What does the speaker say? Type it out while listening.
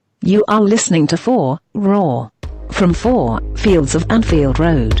You are listening to FOARaw from 4 Fields of Anfield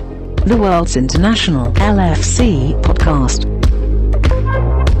Road, the world's international LFC podcast.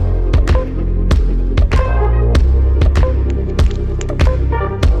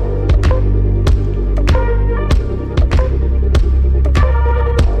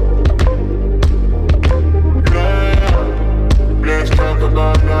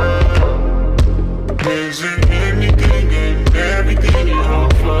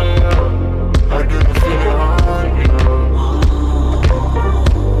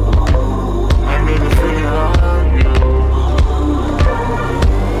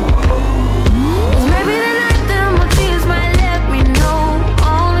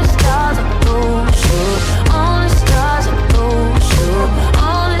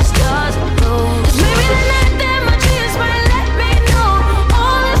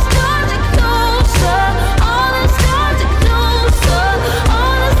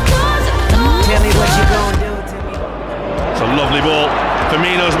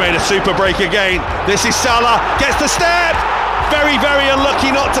 Super break again. This is Salah, gets the step. Very, very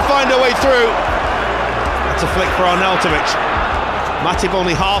unlucky not to find a way through. That's a flick for Arnautovic. Matip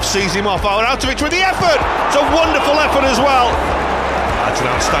only half sees him off. Arnautovic with the effort. It's a wonderful effort as well. That's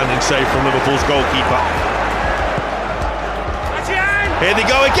an outstanding save from Liverpool's goalkeeper. Here they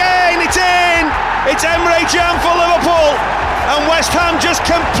go again. It's in. It's Emre Can for Liverpool. And West Ham just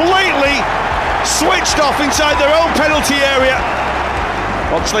completely switched off inside their own penalty area.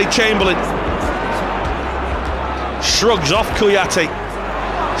 Oxlade-Chamberlain shrugs off Kouyaté,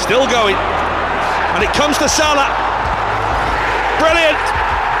 still going, and it comes to Salah. Brilliant,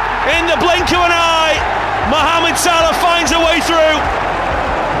 in the blink of an eye, Mohamed Salah finds a way through.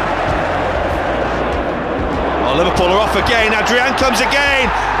 Oh, Liverpool are off again. Adrian comes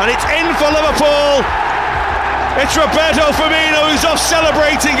again, and it's in for Liverpool. It's Roberto Firmino who's off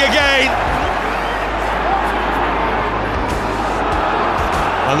celebrating again.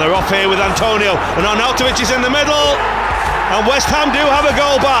 And they're off here with Antonio, and Arnautovic is in the middle, and West Ham do have a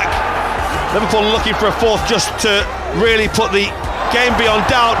goal back. Liverpool are looking for a fourth just to really put the game beyond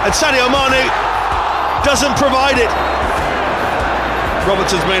doubt, and Sadio Mane doesn't provide it.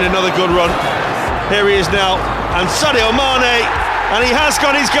 Robertson's made another good run. Here he is now, and Sadio Mane, and he has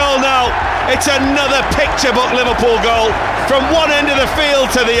got his goal now. It's another picture book Liverpool goal from one end of the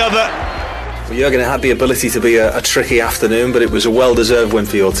field to the other. Well, Jurgen, it had the ability to be a tricky afternoon, but it was a well-deserved win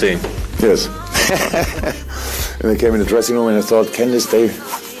for your team. Yes. And I came in the dressing room and I thought, can this day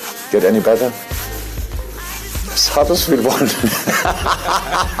get any better? Huddersfield won.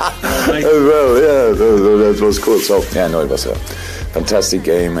 Well, yeah, that was cool. So, yeah, no, it was a fantastic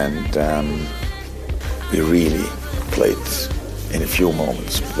game, and we really played in a few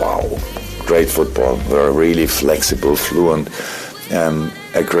moments. Wow, great football. We were really flexible, fluent,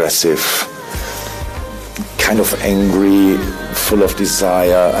 aggressive, kind of angry, full of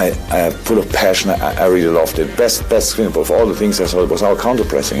desire, full of passion. I really loved it. Best thing of all the things I saw was our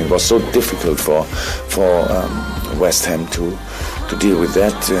counter-pressing. It was so difficult for West Ham to deal with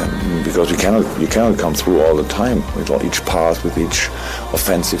that, because you cannot come through all the time with each pass, with each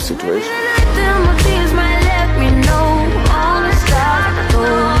offensive situation.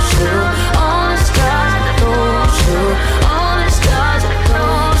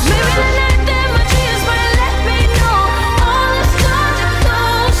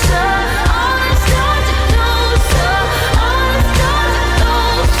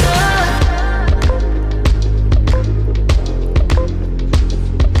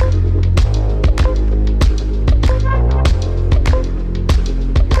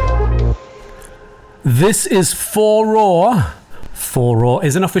 This is FOARaw. FOARaw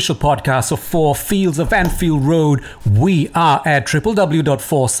is an official podcast of 4 Fields of Anfield Road. We are at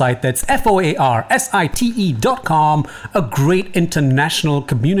www.foarsite, that's FOARsite.com, a great international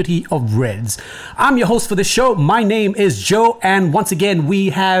community of Reds. I'm your host for the show. My name is Joe, and once again,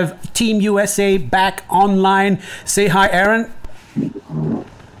 we have Team USA back online. Say hi, Aaron.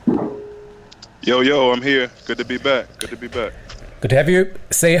 Yo, I'm here. Good to be back. Good to have you.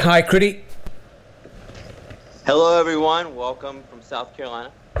 Say hi, Critty. Hello, everyone. Welcome from South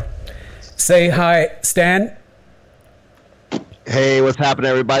Carolina. Say hi, Stan. Hey, what's happening,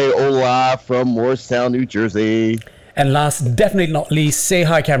 everybody? Hola from Morristown, New Jersey. And last, definitely not least, say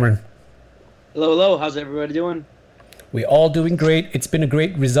hi, Cameron. Hello. How's everybody doing? We're all doing great. It's been a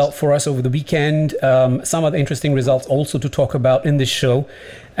great result for us over the weekend. Some other interesting results also to talk about in this show.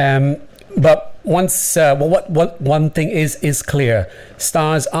 But One thing is clear.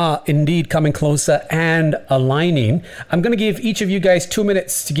 Stars are indeed coming closer and aligning. I'm going to give each of you guys 2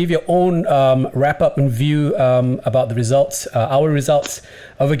 minutes to give your own wrap-up and view about the results, our results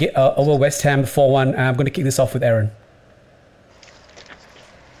over West Ham 4-1. I'm going to kick this off with Aaron.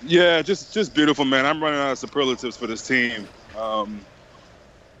 Yeah, just beautiful, man. I'm running out of superlatives for this team.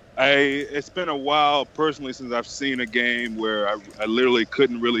 It's been a while personally since I've seen a game where I literally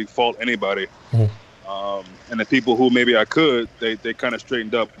couldn't really fault anybody. And the people who maybe I could, they kind of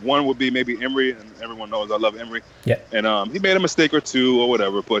straightened up. One would be maybe Emery, and everyone knows I love Emery. Yeah. And he made a mistake or two or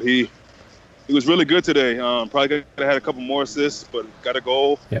whatever, but he was really good today. Probably could have had a couple more assists, but got a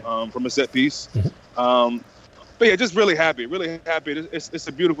goal from a set piece. But yeah, just really happy. It's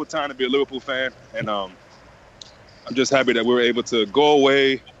a beautiful time to be a Liverpool fan, and I'm just happy that we were able to go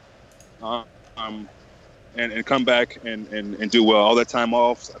away and come back and do well. All that time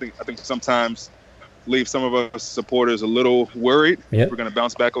off, I think sometimes leave some of us supporters a little worried if we're going to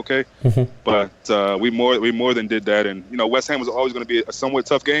bounce back okay. But we more than did that. And, West Ham was always going to be a somewhat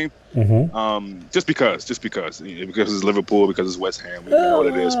tough game just because it's Liverpool, because it's West Ham. We know what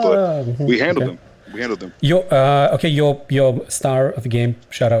it is. But we handled them. Your star of the game,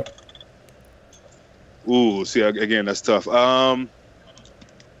 shout out. Ooh, see, again, that's tough. I'm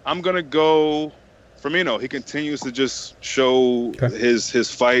going to go Firmino. He continues to just show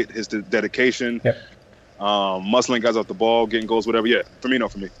his fight, his dedication, muscling guys off the ball, getting goals, whatever. Yeah, Firmino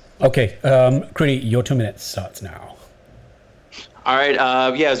for me. Okay, Critty, your 2 minutes starts now. All right.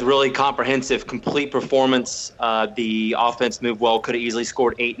 It was a really comprehensive, complete performance. The offense moved well. Could have easily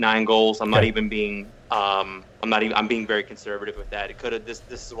scored 8-9 goals. I'm being very conservative with that. It could have. This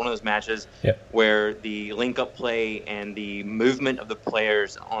is one of those matches where the link-up play and the movement of the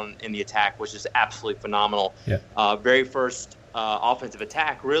players in the attack was just absolutely phenomenal. Very first offensive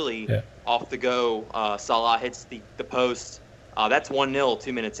attack, really off the go. Salah hits the post. That's 1-0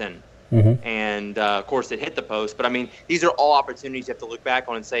 2 minutes in. And, of course, it hit the post. But, these are all opportunities you have to look back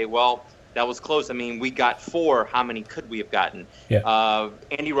on and say, well, that was close. We got 4. How many could we have gotten?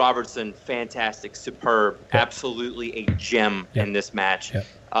 Andy Robertson, fantastic, superb, absolutely a gem in this match.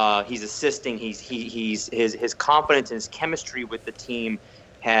 He's assisting. His confidence and his chemistry with the team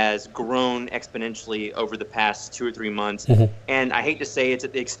has grown exponentially over the past 2 or 3 months. And I hate to say it's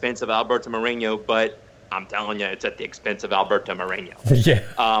at the expense of Alberto Moreno, but I'm telling you, it's at the expense of Alberto Moreno.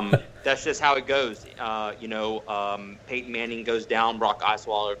 That's just how it goes. Peyton Manning goes down, Brock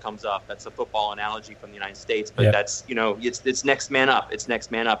Osweiler comes up. That's a football analogy from the United States, but that's it's next man up. It's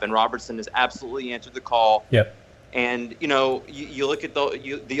next man up, and Robertson has absolutely answered the call. And you look at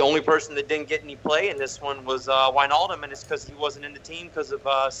the only person that didn't get any play in this one was Wijnaldum, and it's because he wasn't in the team because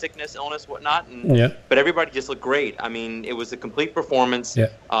of sickness, illness, whatnot. But everybody just looked great. It was a complete performance.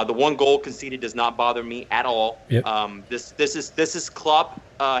 The one goal conceded does not bother me at all. This is Klopp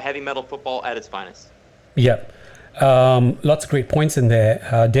heavy metal football at its finest. Lots of great points in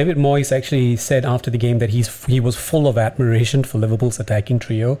there. David Moyes actually said after the game that he was full of admiration for Liverpool's attacking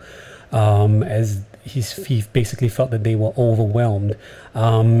trio, as he basically felt that they were overwhelmed.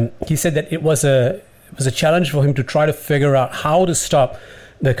 He said that it was a challenge for him to try to figure out how to stop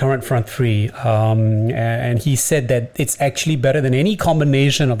the current front three. And he said that it's actually better than any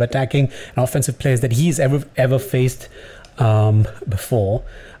combination of attacking and offensive players that he's ever faced before.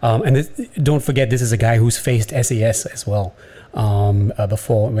 Don't forget, this is a guy who's faced SAS as well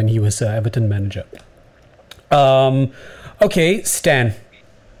before when he was Everton manager. Okay, Stan.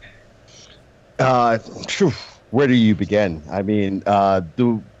 Where do you begin?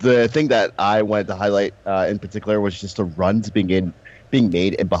 The thing that I wanted to highlight in particular was just the runs being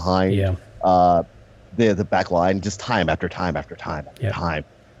made in behind the back line, just time after time after time after time.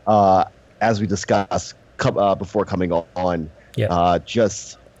 As we discussed before coming on,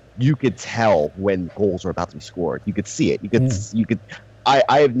 just you could tell when goals are about to be scored. You could see it. You could.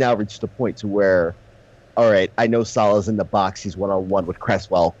 I have now reached a point to where, all right, I know Salah's in the box. He's 1-on-1 with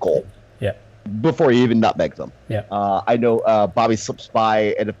Cresswell. Goal. Before he even nutmegs them. I know Bobby slips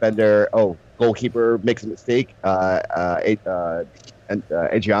by a defender. Goalkeeper makes a mistake.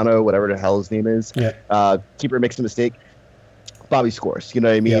 Adriano, whatever the hell his name is. Keeper makes a mistake. Bobby scores. You know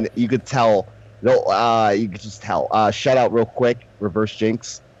what I mean? You could tell. You could just tell. Shout out real quick. Reverse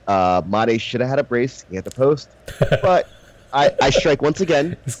jinx. Mate should have had a brace. He had the post. But I strike once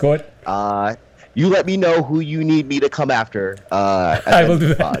again. He scored. You let me know who you need me to come after. I will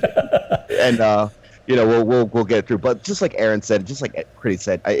do that. And we'll get it through. But just like Aaron said, just like Critty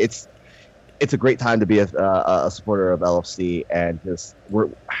said, it's a great time to be a supporter of LFC, and just we're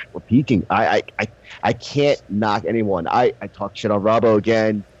peaking. I can't knock anyone. I talk shit on Robbo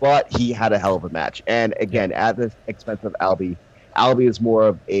again, but he had a hell of a match. And again, at the expense of Albie is more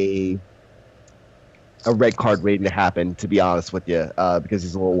of a red card waiting to happen, to be honest with you, because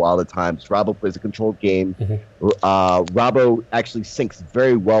he's a little wild at times. Robbo plays a controlled game. Robbo actually syncs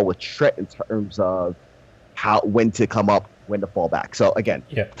very well with Trent in terms of when to come up, when to fall back. So again,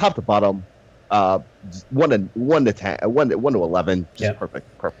 top to bottom, 1 to 10, 1 to 11, just perfect.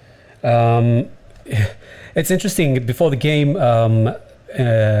 It's interesting. Before the game,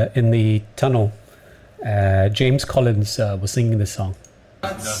 in the tunnel, James Collins was singing this song.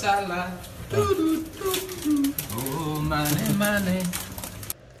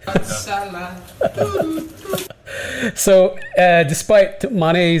 So, despite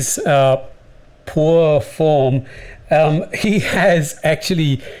Mane's poor form, he has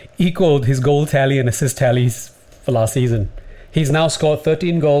actually equaled his goal tally and assist tallies for last season. He's now scored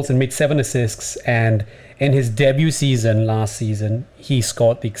 13 goals and made 7 assists, and in his debut season last season, he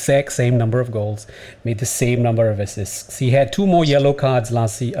scored the exact same number of goals, made the same number of assists. He had 2 more yellow cards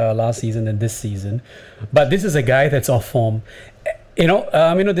last season than this season, but this is a guy that's off form. You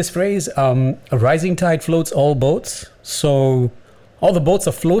know this phrase, a rising tide floats all boats. So all the boats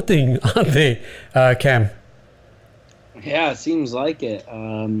are floating, aren't they, Cam? Yeah, it seems like it.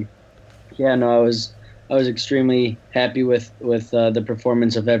 I was extremely happy with the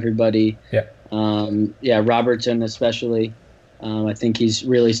performance of everybody. Robertson especially. I think he's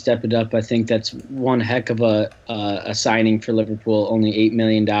really stepped it up. I think that's one heck of a signing for Liverpool. Only $8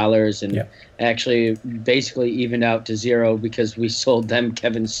 million, and actually basically evened out to zero because we sold them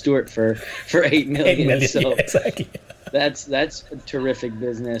Kevin Stewart for $8 million. $8 million, so exactly. That's a terrific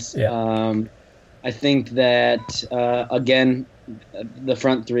business. I think that again, the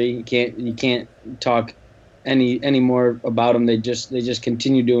front three, you can't talk any more about them. They just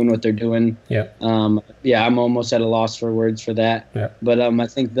continue doing what they're doing. I'm almost at a loss for words for that. But I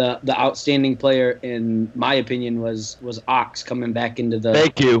think the outstanding player, in my opinion, was Ox coming back into the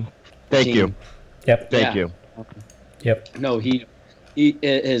Thank you. team. Thank you. No,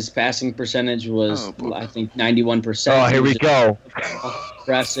 his passing percentage was I think 91%. Oh, here we go.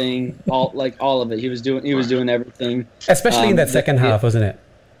 Pressing, all of it. He was doing everything. Especially in that second half, wasn't it?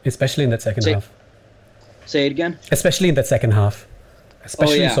 Especially in that second half. Say it again. Especially in that second half.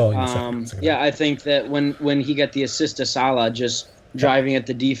 Especially so in the second half. I think that when he got the assist to Salah, just driving at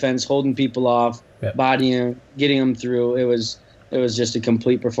the defense, holding people off, bodying, getting them through, it was just a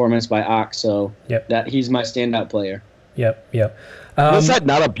complete performance by Ox. So that he's my standout player. Was that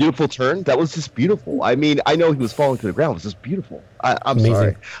not a beautiful turn? That was just beautiful. I mean, I know he was falling to the ground. It was just beautiful. I'm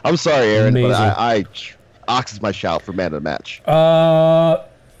sorry. I'm sorry, Aaron, but Ox is my shout for man of the match.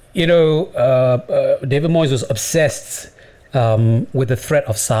 David Moyes was obsessed with the threat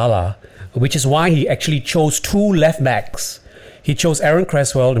of Salah, which is why he actually chose 2 left backs. He chose Aaron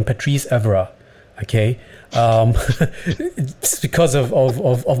Cresswell and Patrice Evra. Okay, it's because of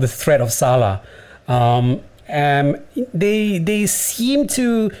the threat of Salah. They seem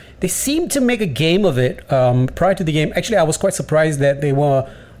to make a game of it prior to the game. Actually, I was quite surprised that they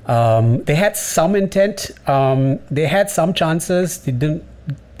had some intent. They had some chances. They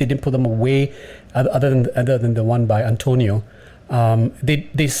didn't put them away, other than the one by Antonio.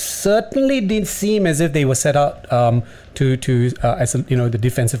 They certainly didn't seem as if they were set out to as the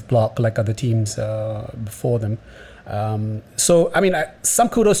defensive block like other teams before them. So I mean, some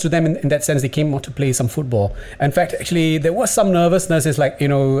kudos to them in that sense. They came out to play some football. In fact, actually, there was some nervousness. It's like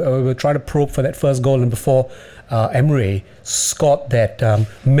we're trying to probe for that first goal, and before Emre scored that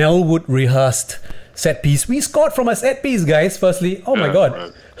Melwood rehearsed set piece, we scored from a set piece, guys. Firstly, oh my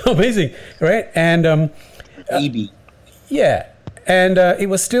God, amazing, right? And EB, and it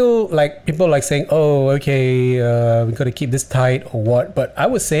was still like people like saying, oh, okay, we got to keep this tight or what. But I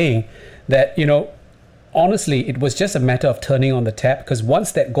was saying that honestly, it was just a matter of turning on the tap, because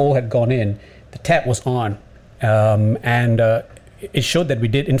once that goal had gone in, the tap was on, and it showed that we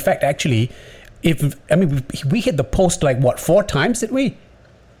did. In fact, actually, we hit the post 4 times, did we?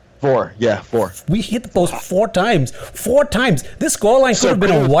 4. We hit the post 4 times. 4 times. This scoreline could have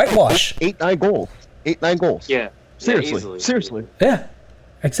been a whitewash. 8-9 goals. 8-9 goals. Yeah. Seriously. Yeah.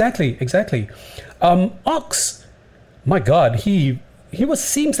 Exactly. Ox, my God, he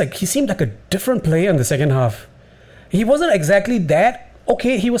seemed like a different player in the second half. He wasn't exactly that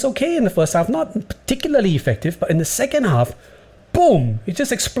okay. He was okay in the first half, not particularly effective, but in the second half, boom, he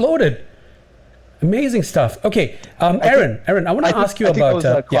just exploded. Amazing stuff. Okay, Aaron, I want to ask you about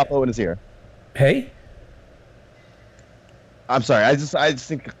Kloppo in his ear. Hey, I'm sorry. I just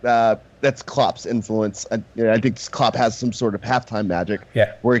think that's Klopp's influence. I think Klopp has some sort of halftime magic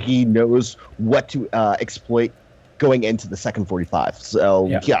where he knows what to exploit going into the second 45. So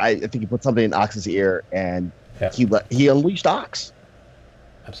I think he put something in Ox's ear and he unleashed Ox.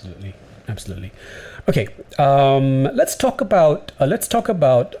 Absolutely. Okay, let's talk about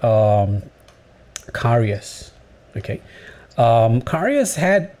Karius. Okay, Karius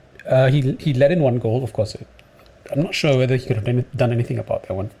had he let in one goal. Of course, I'm not sure whether he could have done anything about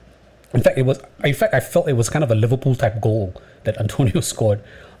that one. In fact, I felt it was kind of a Liverpool type goal that Antonio scored.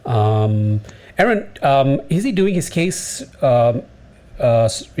 Aaron, is he doing his case?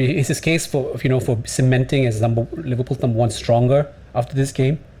 Is his case for cementing as Liverpool's number one stronger after this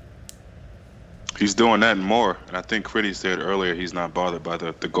game? He's doing that and more. And I think Critty said earlier he's not bothered by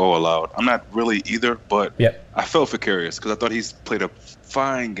the goal allowed. I'm not really either, but I felt for Karius because I thought he's played a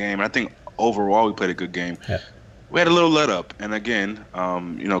fine game. And I think overall we played a good game. Yeah. We had a little let up. And again,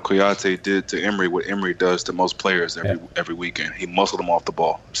 Kouyate did to Emery what Emery does to most players every weekend. He muscled them off the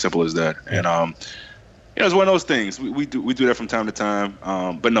ball. Simple as that. Yeah. And it's one of those things. We do that from time to time.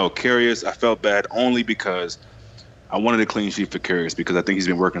 But no, Karius, I felt bad only because I wanted a clean sheet for Karius because I think he's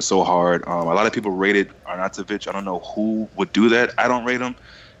been working so hard. A lot of people rated Arnautovic. I don't know who would do that. I don't rate him.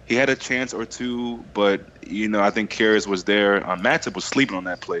 He had a chance or two, but I think Karius was there. Matip was sleeping on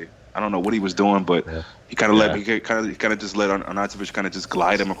that play. I don't know what he was doing, but he kind of just let Arnautovic kind of just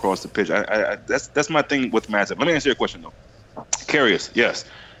glide him across the pitch. That's my thing with Matip. Let me answer your question though. Karius, yes,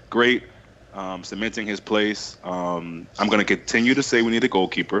 great, cementing his place. I'm going to continue to say we need a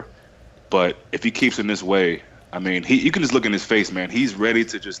goalkeeper, but if he keeps in this way. I mean, you can just look in his face, man. He's ready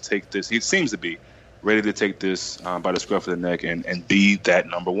to just take this. He seems to be ready to take this by the scruff of the neck and be that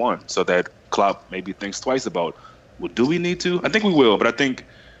number one. So that Klopp maybe thinks twice about, well, do we need to? I think we will, but I think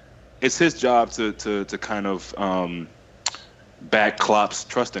it's his job to kind of back Klopp's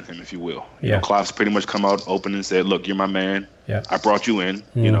trust in him, if you will. Klopp's pretty much come out open and said, look, you're my man. Yeah. I brought you in.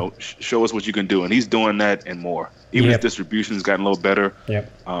 Show us what you can do. And he's doing that and more. Even if distribution's gotten a little better.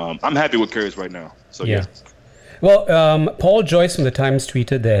 I'm happy with Karius right now. So Well, Paul Joyce from the Times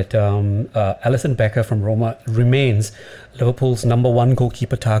tweeted that Alisson Becker from Roma remains Liverpool's number one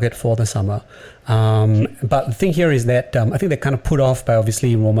goalkeeper target for the summer. But the thing here is that I think they're kind of put off by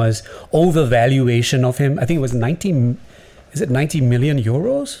obviously Roma's overvaluation of him. I think it was 90 million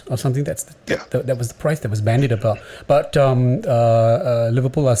euros or something? That was the price that was bandied about. But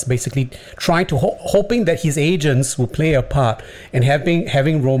Liverpool is basically trying to hoping that his agents will play a part in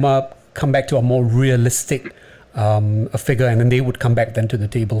having Roma come back to a more realistic a figure, and then they would come back then to the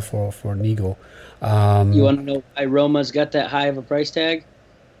table for Nigo. You want to know why Roma's got that high of a price tag?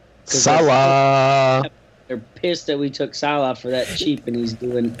 Salah. They're pissed that we took Salah for that cheap, and he's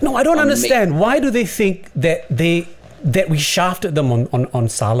doing. No, I don't understand. Why do they think that we shafted them on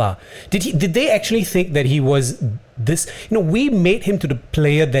Salah? Did they actually think that he was this? We made him to the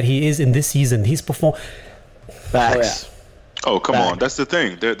player that he is in this season. He's performed. Facts. Oh, come on. That's the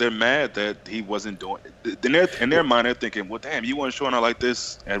thing. They're mad that he wasn't doing it. In their mind, they're thinking, well, damn, you weren't showing out like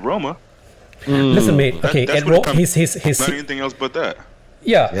this at Roma. Listen, mate. Okay, at Roma, he's not anything else but that.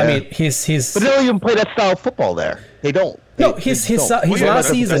 Yeah, I mean, his. But they don't even play that style of football there. They don't. No, his last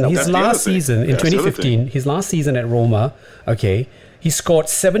season in 2015, his last season at Roma, okay, he scored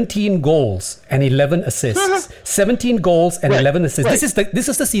 17 goals and 11 assists. 17 goals and 11 assists. Right. This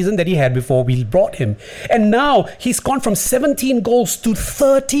is the season that he had before we brought him. And now he's gone from 17 goals to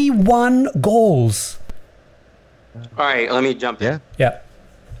 31 goals. All right, let me jump in. Yeah.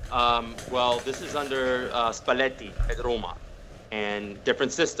 Well, this is under Spalletti at Roma. And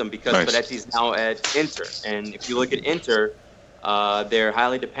different system because Spalletti's now at Inter. And if you look at Inter, they're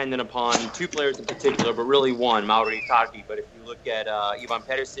highly dependent upon two players in particular, but really one, Mauro Icardi. But if you look at Ivan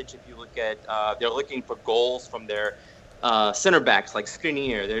Perisic, if you look at, they're looking for goals from their center backs like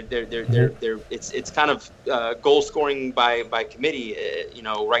Skriniar. It's kind of goal scoring by committee,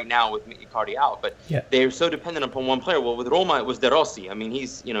 right now with Icardi out. But they're so dependent upon one player. Well, with Roma, it was De Rossi. I mean,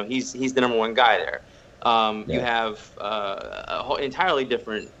 he's the number one guy there. You have a whole entirely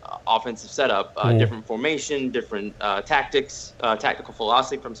different offensive setup, different formation, different tactics, tactical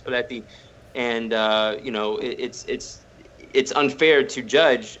philosophy from Spalletti, and it's unfair to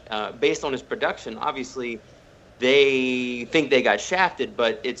judge based on his production. Obviously, they think they got shafted,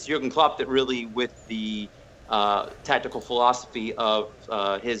 but it's Jurgen Klopp that really, with the tactical philosophy of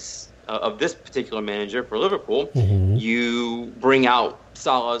this particular manager for Liverpool, you bring out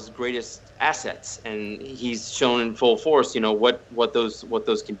Salah's greatest assets, and he's shown in full force, what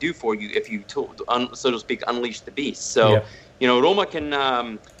those can do for you if you, so to speak, unleash the beast. So, Roma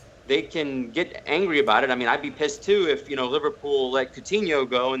can they can get angry about it. I mean, I'd be pissed too if Liverpool let Coutinho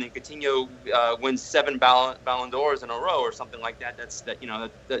go and then Coutinho wins 7 Ballon d'Ors in a row or something like that.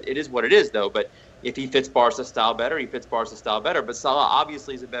 It is what it is, though. But if he fits Barca style better, he fits Barca style better. But Salah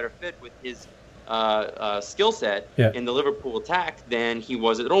obviously is a better fit with his skill set in the Liverpool attack than he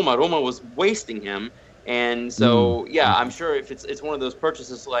was at Roma. Roma was wasting him, and so I'm sure if it's one of those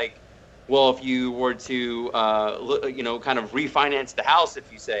purchases like, well, if you were to kind of refinance the house,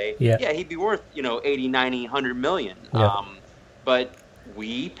 if you say, he'd be worth 80, 90, 100 million. But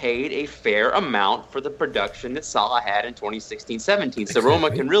we paid a fair amount for the production that Salah had in 2016-17. So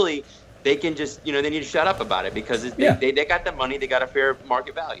Roma can really. They can just, they need to shut up about it because they got the money, they got a fair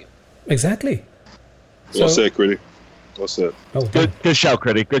market value. Exactly. Well said, Critty. Well said. Oh, good shout,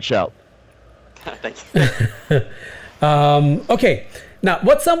 Critty. Good shout. Thank you. Okay. Now,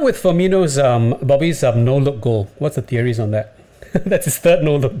 what's up with Firmino's, Bobby's no-look goal? What's the theories on that? That's his third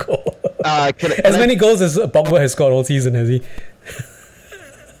no-look goal. As many goals as Pogba has scored all season, has he?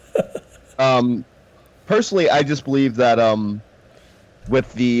 Personally, I just believe that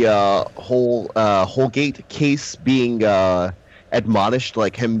with the whole Holgate case being admonished,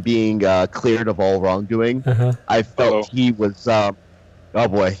 like him being cleared of all wrongdoing, I felt he was. Oh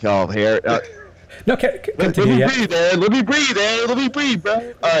boy! Oh, here. No, let me breathe, man. Let me breathe, bro. All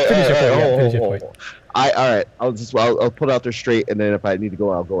right, finish your point. All right. I'll put it out there straight, and then if I need to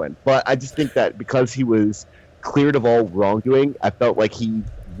go, I'll go in. But I just think that because he was cleared of all wrongdoing, I felt like he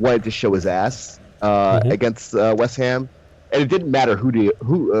wanted to show his ass against West Ham. And it didn't matter who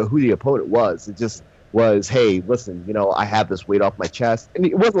the opponent was. It just was, hey, listen, I have this weight off my chest. And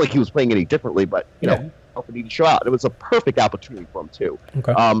it wasn't like he was playing any differently, but, helping to show out. It was a perfect opportunity for him, too.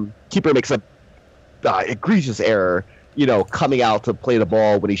 Okay. Keeper makes a egregious error, coming out to play the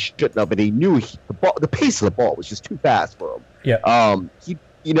ball when he shouldn't have, and he knew the pace of the ball was just too fast for him. Yeah.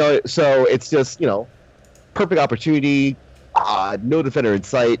 So it's just, perfect opportunity, no defender in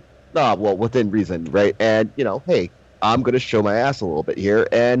sight, within reason, right? And, hey, I'm going to show my ass a little bit here.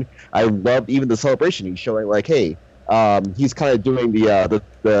 And I love even the celebration. He's showing like, hey, he's kind of doing the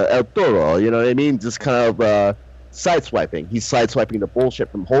El Toro, you know what I mean? Just kind of sideswiping. He's sideswiping the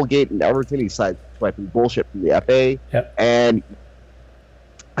bullshit from Holgate and Everton. He's sideswiping bullshit from the FA. Yep. And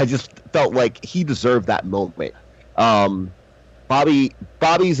I just felt like he deserved that moment.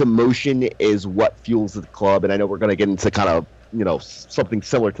 Bobby's emotion is what fuels the club. And I know we're going to get into kind of, something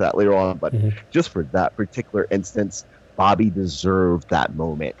similar to that later on. But just for that particular instance, Bobby deserved that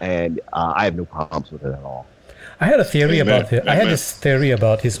moment, and I have no problems with it at all. I had a theory about it. I had this theory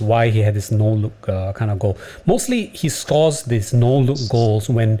about why he had this no-look kind of goal. Mostly, he scores these no-look goals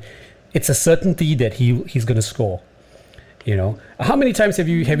when it's a certainty that he's going to score. How many times have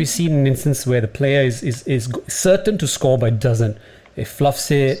you seen an instance where the player is certain to score but doesn't? He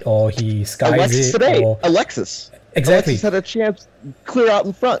fluffs it or he skies Alexis it. Today. Or Alexis. Exactly. Alexis had a chance clear out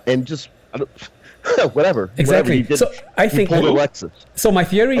in front and just whatever. Exactly. He did, so I think Alexis. So my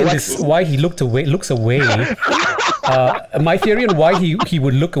theory is why he looks away. My theory on why he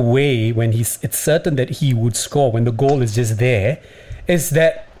would look away when it's certain that he would score when the goal is just there, is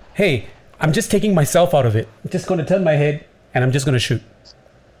that, hey, I'm just taking myself out of it. I'm just going to turn my head and I'm just going to shoot.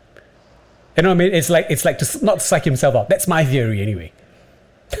 You know what I mean? It's like to not psych himself out. That's my theory anyway.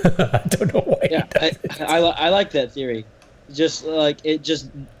 I don't know why. Yeah, I like that theory. Just like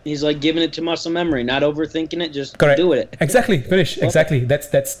he's like giving it to muscle memory, not overthinking it, just do it. Exactly. Finish. Exactly. That's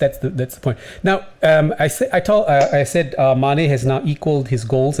the point. Now, I said Mane has now equaled his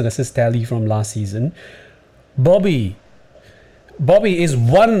goals and assist tally from last season. Bobby is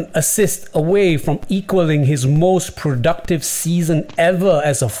 1 assist away from equaling his most productive season ever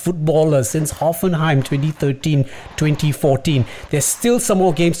as a footballer since Hoffenheim 2013-2014. There's still some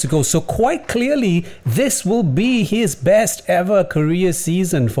more games to go, so quite clearly this will be his best ever career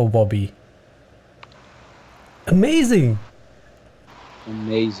season for Bobby. Amazing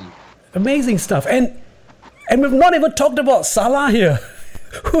stuff. And we've not even talked about Salah here,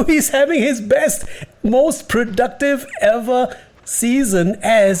 who is having his best, most productive ever season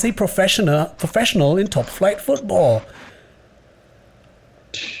as a professional in top flight football.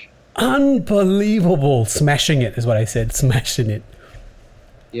 Unbelievable. Smashing it is what I said. Smashing it.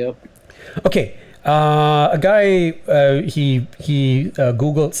 Yep. Okay. A guy, he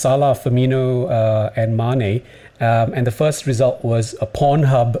Googled Salah, Firmino, and Mane, and the first result was a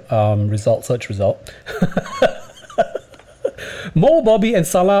Pornhub search result. Mo, Bobby, and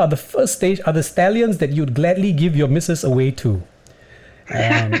Salah are the stallions that you'd gladly give your missus away to.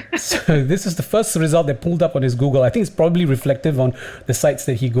 So this is the first result that pulled up on his Google. I think it's probably reflective on the sites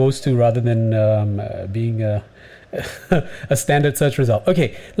that he goes to rather than being a standard search result.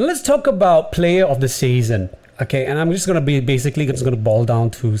 Okay, let's talk about player of the season. Okay, and I'm just going to boil down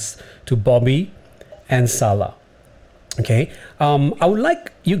to Bobby and Salah. Okay, I would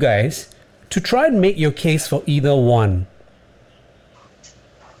like you guys to try and make your case for either one.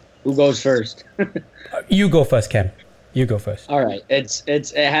 Who goes first? You go first, Cam. You go first. All right, it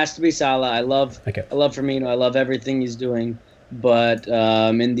has to be Salah. I love Firmino. I love everything he's doing, but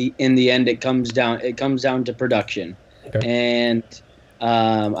in the end, it comes down to production. Okay. And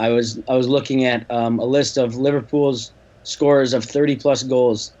I was looking at a list of Liverpool's scorers of 30+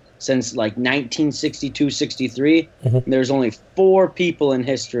 goals since like 1962-63. There's only 4 people in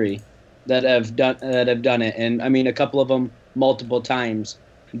history that have done it, and I mean a couple of them multiple times.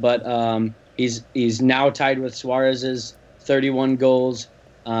 But he's now tied with Suarez's 31 goals.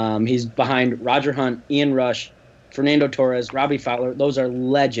 He's behind Roger Hunt, Ian Rush, Fernando Torres, Robbie Fowler. Those are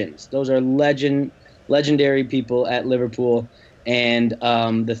legends. Those are legendary people at Liverpool. And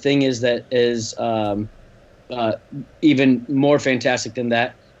the thing is that is even more fantastic than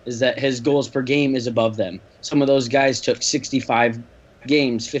that is that his goals per game is above them. Some of those guys took 65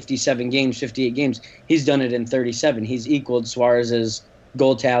 games, 57 games, 58 games. He's done it in 37. He's equaled Suarez's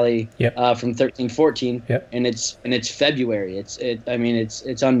goal tally from 13-14, and it's February.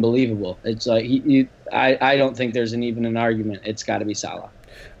 It's unbelievable. It's like I don't think there's even an argument. It's got to be Salah.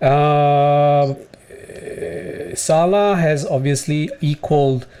 Salah has obviously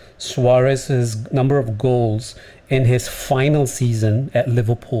equaled Suarez's number of goals in his final season at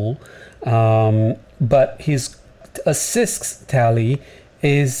Liverpool, but his assists tally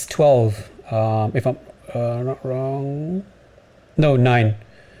is 12. If I'm not wrong. No, 9.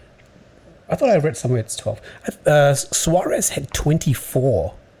 I thought I read somewhere it's 12. Suarez had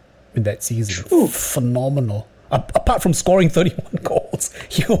 24 in that season. Ooh. Phenomenal. Apart from scoring 31 goals,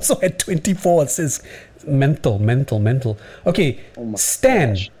 he also had 24 assists. Mental. Okay,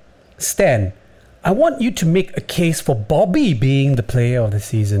 Stan, I want you to make a case for Bobby being the player of the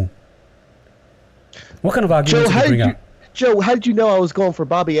season. What kind of arguments did you bring up? Joe, how did you know I was going for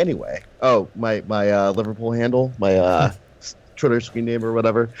Bobby anyway? Oh, my Liverpool handle, my Twitter screen name or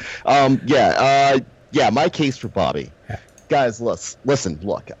whatever. My case for Bobby. Yeah. Guys, listen,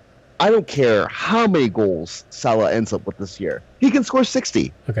 look. I don't care how many goals Salah ends up with this year. He can score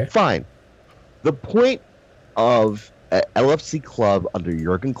 60. Okay. Fine. The point of an LFC club under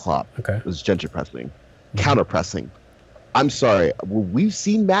Jurgen Klopp was gegenpressing, counter-pressing. I'm sorry. We've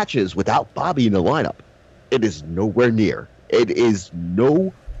seen matches without Bobby in the lineup. It is nowhere near. It is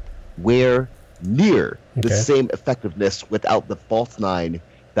nowhere near the same effectiveness without the false 9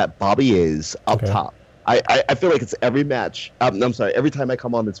 that Bobby is up top. I feel like it's every match. I'm sorry. Every time I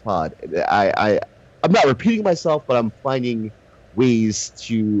come on this pod, I'm not repeating myself, but I'm finding ways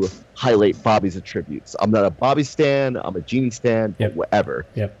to highlight Bobby's attributes. I'm not a Bobby stan. I'm a Genie stan. Whatever.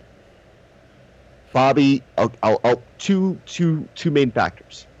 Yep. Bobby, two main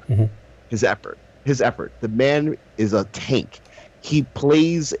factors. Mm-hmm. His effort. The man is a tank. He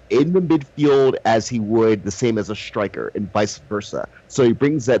plays in the midfield as he would the same as a striker and vice versa. So he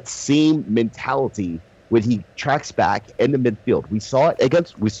brings that same mentality when he tracks back in the midfield. We saw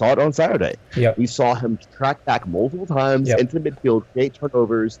it on Saturday. Yep. We saw him track back multiple times into the midfield, create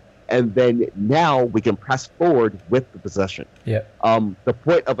turnovers, and then now we can press forward with the possession. Yep. The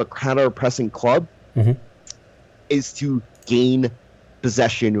point of a counter-pressing club is to gain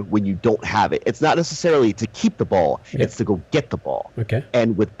possession when you don't have it. It's not necessarily to keep the ball. It's to go get the ball. Okay.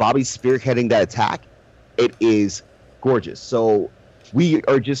 And with Bobby spearheading that attack, it is gorgeous. So we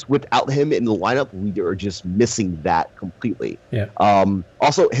are just, without him in the lineup, we are just missing that completely. Yeah.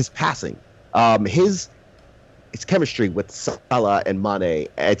 Also, his passing. His chemistry with Salah and Mane.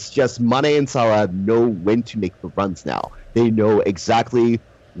 It's just Mane and Salah know when to make the runs now. They know exactly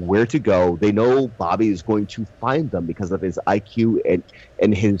where to go. They know Bobby is going to find them because of his IQ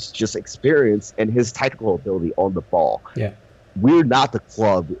and his just experience and his tactical ability on the ball. Yeah. We're not the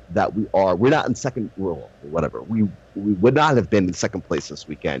club that we are. We're not in second rule or whatever. We would not have been in second place this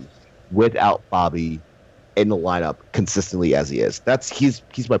weekend without Bobby in the lineup consistently as he is.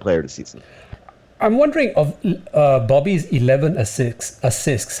 He's my player this season. I'm wondering, of Bobby's 11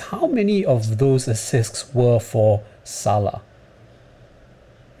 assists, how many of those assists were for Salah?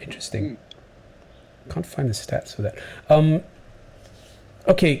 Interesting. Can't find the stats for that.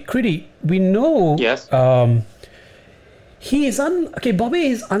 Okay, Kriti, we know. Yes. Bobby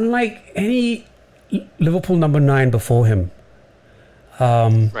is unlike any Liverpool number 9 before him.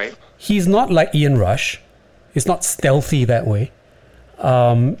 Right. He's not like Ian Rush. He's not stealthy that way.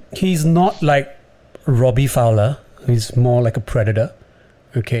 He's not like Robbie Fowler. He's more like a predator.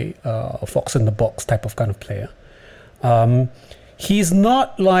 Okay, a fox in the box type of kind of player. He's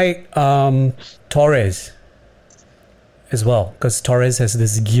not like Torres as well, because Torres has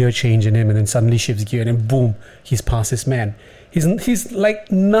this gear change in him and then suddenly shifts gear and then boom, he's past his man. He's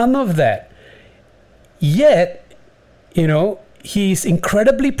like none of that. Yet, he's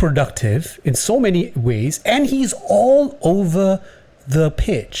incredibly productive in so many ways, and he's all over the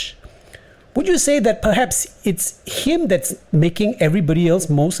pitch. Would you say that perhaps it's him that's making everybody else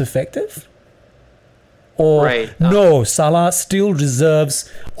most effective? Or no, Salah still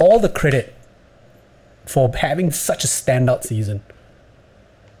deserves all the credit for having such a standout season?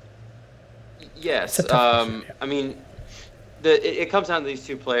 Yes. I mean, it comes down to these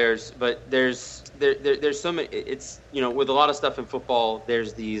two players, but there's so many. It's with a lot of stuff in football,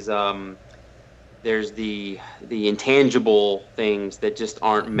 there's these there's the intangible things that just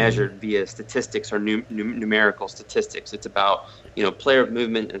aren't measured via statistics or numerical statistics. It's about player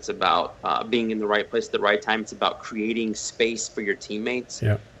movement. It's about being in the right place at the right time. It's about creating space for your teammates.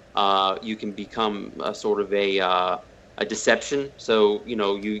 Yeah. You can become a sort of a deception. So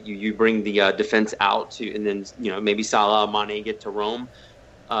you bring the defense out and then maybe Salah, Mane get to roam,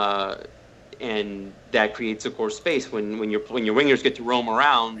 and that creates, of course, space when your wingers get to roam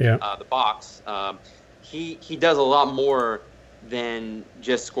around the box. He does a lot more than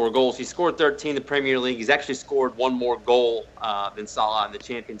just score goals. He scored 13 in the Premier League. He's actually scored one more goal than Salah in the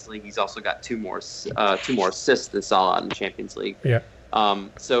Champions League. He's also got two more assists than Salah in the Champions League. Yeah.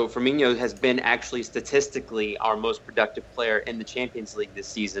 So Firmino has been actually statistically our most productive player in the Champions League this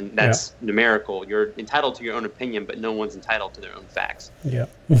season. That's numerical. You're entitled to your own opinion, but no one's entitled to their own facts. Yeah.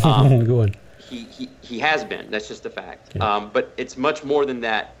 Go on. He has been. That's just a fact. Yeah. But it's much more than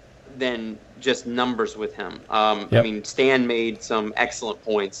that, than just numbers with him. I mean, Stan made some excellent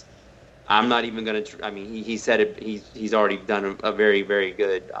points. I'm not even going to. He said it. He's already done a very, very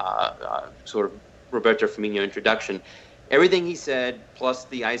good sort of Roberto Firmino introduction. Everything he said, plus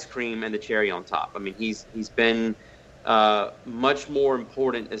the ice cream and the cherry on top. I mean, he's been much more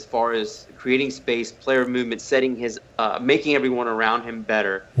important as far as creating space, player movement, setting making everyone around him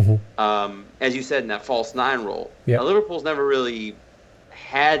better. Mm-hmm. As you said, in that false nine role. Yep. Now, Liverpool's never really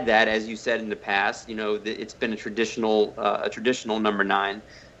had that, as you said in the past. It's been a traditional number 9,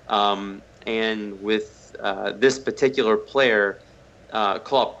 and with this particular player,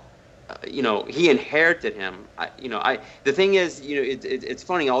 Klopp. He inherited him. The thing is, it's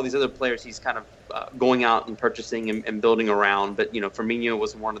funny. All these other players, he's kind of going out and purchasing and building around. But Firmino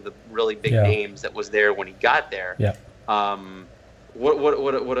was one of the really big names that was there when he got there. Yeah.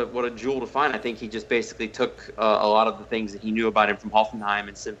 What a jewel to find. I think he just basically took a lot of the things that he knew about him from Hoffenheim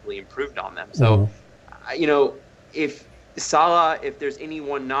and simply improved on them. So, if Salah, if there's any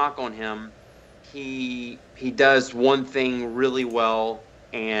one knock on him, he does one thing really well.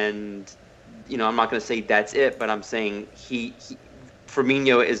 And, I'm not going to say that's it, but I'm saying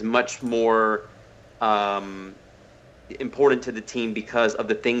Firmino is much more important to the team because of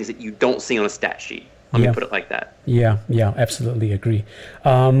the things that you don't see on a stat sheet. Let me put it like that. Yeah, absolutely agree.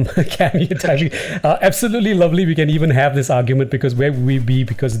 Absolutely lovely. We can even have this argument because where would we be?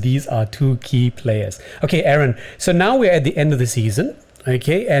 Because these are two key players. Okay, Aaron. So now we're at the end of the season.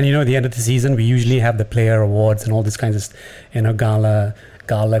 Okay, and at the end of the season, we usually have the player awards and all this kinds of,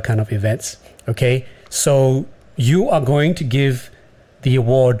 gala kind of events. Okay, so you are going to give the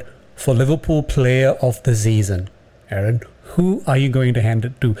award for Liverpool Player of the Season. Aaron, who are you going to hand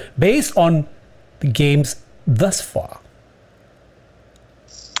it to based on the games thus far?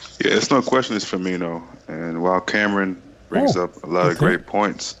 Yeah, it's no question it's Firmino. And while Cameron brings up a lot of great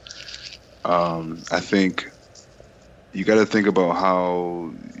points, I think you got to think about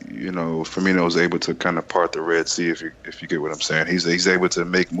how Firmino is able to kind of part the Red Sea, if you get what I'm saying. He's able to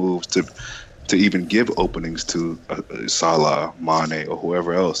make moves to even give openings to Salah, Mane, or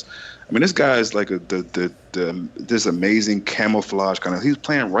whoever else. I mean, this guy is like this amazing camouflage kind of. He was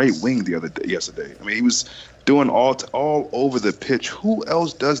playing right wing yesterday. I mean, he was doing all over the pitch. Who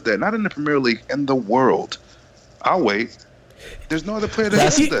else does that? Not in the Premier League, in the world. I'll wait. There's no other player that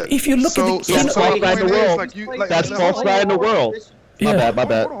does that. If you look at that's false guy in the world. That's false guy in the world. My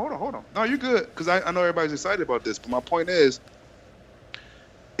bad. Hold on. No, you're good, because I know everybody's excited about this. But my point is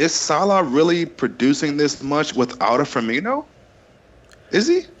Salah really producing this much without a Firmino? Is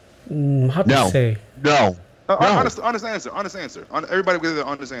he? How to say? No. Honest answer. Everybody with an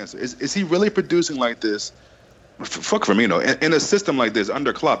honest answer. Is he really producing like this? Fuck Firmino. In a system like this,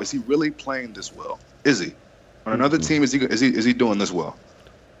 under Klopp, is he really playing this well? Is he? On another team, is he doing this well?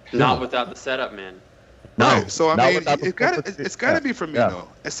 Not without the setup, man. No. Right. So, I mean, it's got to be Firmino.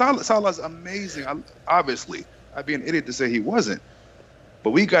 And Salah's amazing. Obviously. I'd be an idiot to say he wasn't.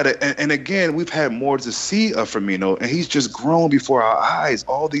 But we got to, and again, we've had more to see of Firmino, and he's just grown before our eyes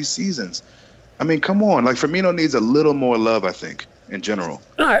all these seasons. I mean, come on. Like, Firmino needs a little more love, I think, in general.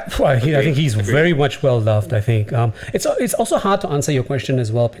 I think he's very much well loved, I think. It's also hard to answer your question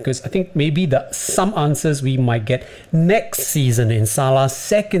as well, because I think maybe some answers we might get next season in Salah's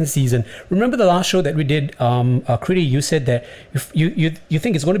second season. Remember the last show that we did, Kriti, you said that you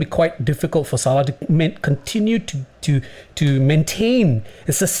think it's going to be quite difficult for Salah to continue to maintain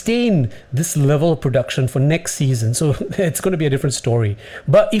and sustain this level of production for next season. So it's going to be a different story.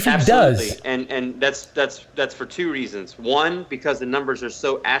 But if he does, and that's for two reasons. One, because the numbers are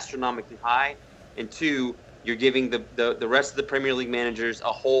so astronomically high, and two, you're giving the rest of the Premier League managers a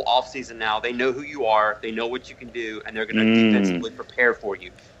whole offseason now. They know who you are, they know what you can do, and they're going to defensively prepare for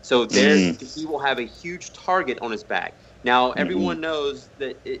you. So he will have a huge target on his back. Now, everyone knows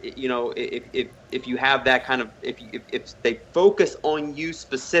that, if you have that kind of, if they focus on you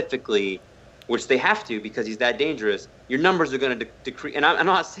specifically, which they have to because he's that dangerous, your numbers are going to decrease. And I'm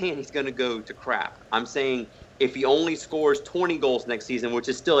not saying he's going to go to crap. I'm saying if he only scores 20 goals next season, which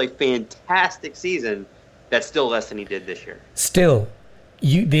is still a fantastic season, that's still less than he did this year. Still,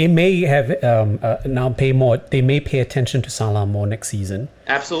 they may have now pay more. They may pay attention to Salah more next season.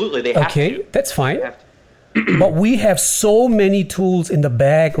 Absolutely, they have to. Okay, that's fine. But we have so many tools in the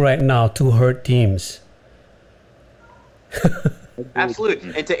bag right now to hurt teams.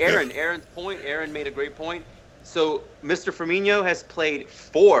 Absolutely. And to Aaron's point, Aaron made a great point. So Mr. Firmino has played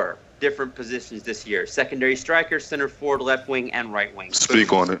 4 different positions this year: secondary striker, center forward, left wing, and right wing.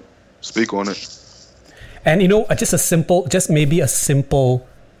 Speak on it. And just maybe a simple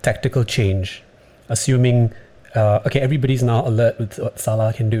tactical change, assuming everybody's now alert with what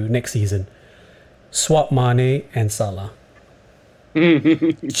Salah can do next season. Swap Mane and Salah.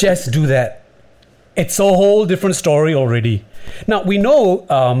 Just do that. It's a whole different story already. Now we know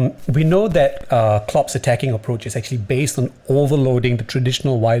that Klopp's attacking approach is actually based on overloading the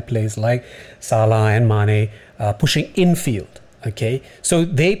traditional wide plays like Salah and Mane, pushing infield. Okay, so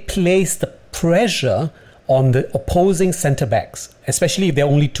they place the pressure on the opposing centre backs, especially if there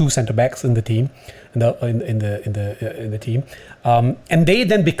are only 2 centre backs in the team, in the team, and they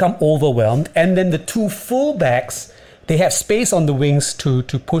then become overwhelmed. And then the 2 full backs, they have space on the wings to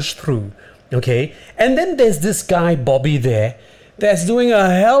push through. Okay, and then there's this guy Bobby there that's doing a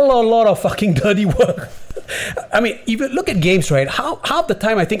hell of a lot of fucking dirty work. I mean, even look at games, right? Half the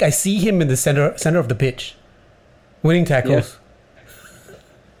time I think I see him in the center of the pitch, winning tackles. Yeah.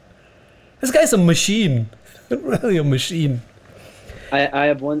 This guy's a machine, really a machine. I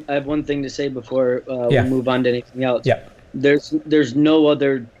have one thing to say before we move on to anything else. Yeah. There's no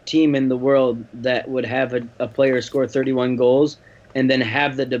other team in the world that would have a player score 31 goals and then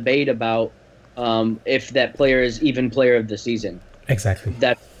have the debate about if that player is even player of the season. Exactly.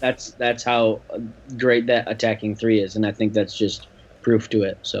 That's how great that attacking 3 is, and I think that's just proof to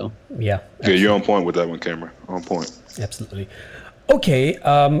it. So yeah, you're on point with that one, Cameron. On point. Absolutely. Okay,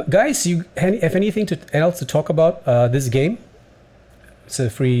 guys, you have anything else to talk about this game? It's a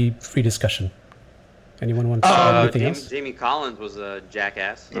free discussion. Anyone want to say anything else? Jamie Collins was a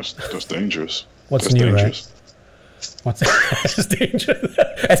jackass. That's dangerous. That's new, dangerous. Right? That's dangerous,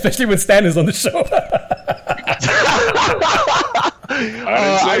 especially when Stan is on the show. I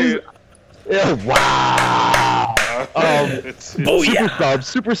didn't say it. Yeah, wow.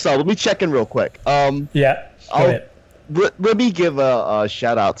 Super sub. Let me check in real quick. Let me give a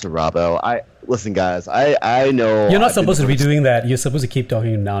shout out to Robbo. Listen, guys. I know you're not supposed to be doing that. You're supposed to keep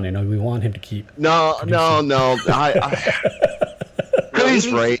talking him down. We want him to keep. No. He's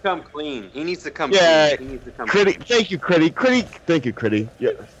right. He needs to come clean. He needs to come clean. He needs to come clean. Thank you, Critty. Thank you, Critty.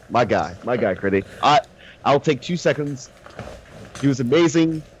 Yeah, my guy, Critty. I'll take 2 seconds. He was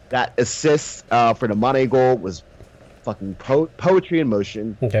amazing. That assist for the Mane goal was fucking poetry in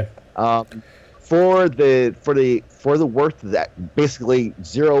motion. Okay. For the worth of that, basically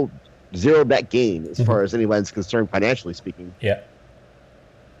zero net gain as far as anyone's concerned, financially speaking. Yeah.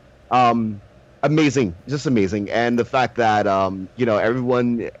 Amazing, just amazing, and the fact that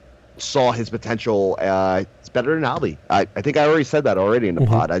everyone saw his potential. It's better than Ali. I think I already said that in the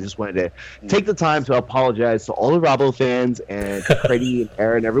pod. I just wanted to take the time to apologize to all the Robbo fans and to Freddie and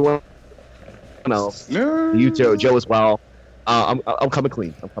Aaron, everyone else. You too, Joe as well. I'm coming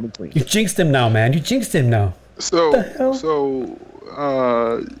clean. You jinxed him now, man. You jinxed him now. So you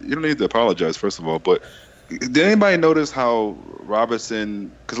don't need to apologize, first of all. But did anybody notice how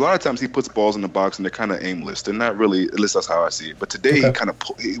Robertson? Because a lot of times he puts balls in the box and they're kind of aimless. They're not really. At least that's how I see it. But today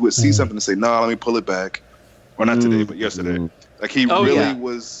he would see something and say, "No, let me pull it back." Or not today, but yesterday. Like he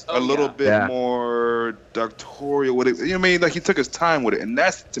was a little bit more doctorial with it. You know what I mean? Like he took his time with it, and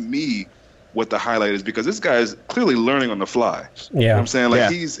that's to me what the highlight is, because this guy is clearly learning on the fly. Yeah, you know what I'm saying, like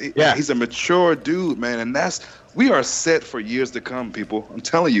he's a mature dude, man, and we are set for years to come, people. I'm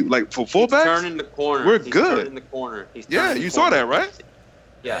telling you, like for fullbacks, turning the corner. We're good. Turning the corner. You saw that, right?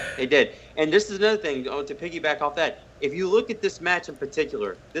 Yeah, they did. And this is another thing to piggyback off that. If you look at this match in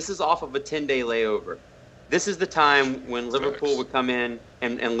particular, this is off of a 10-day layover. This is the time when Liverpool would come in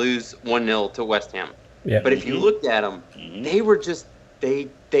and lose 1-0 to West Ham. Yeah. But if you looked at them, they were just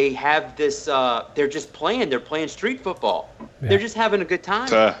they have this. They're just playing. They're playing street football. Yeah. They're just having a good time.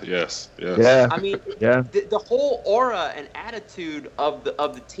 Yes. Yeah. I mean, the whole aura and attitude of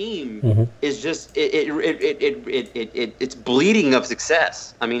the team is just it's bleeding of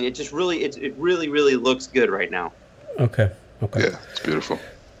success. I mean, it really looks good right now. Okay. Yeah, it's beautiful.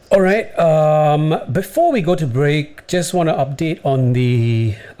 All right. Before we go to break, just want to update on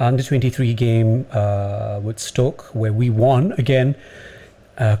the under-23 game with Stoke, where we won again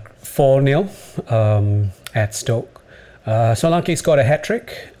 4-0 at Stoke. Solanke scored a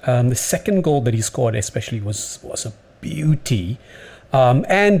hat-trick. The second goal that he scored especially was a beauty.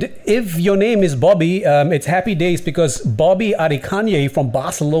 And if your name is Bobby, it's happy days, because Bobby Adekanye from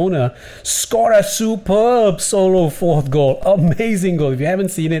Barcelona scored a superb solo fourth goal. Amazing goal. If you haven't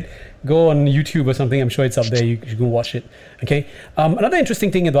seen it, go on YouTube or something. I'm sure it's up there. You can watch it. Okay. Another interesting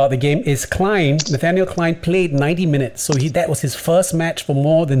thing about the game is Nathaniel Klein played 90 minutes. So that was his first match for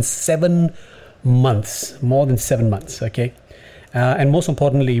more than 7 months. Okay. And most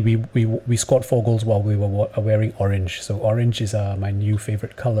importantly, we scored 4 goals while we were wearing orange. So orange is my new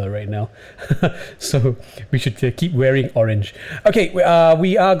favorite color right now. So we should keep wearing orange. Okay,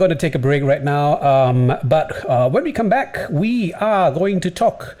 we are going to take a break right now. But when we come back, we are going to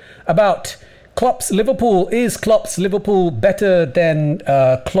talk about Klopp's Liverpool. Is Klopp's Liverpool better than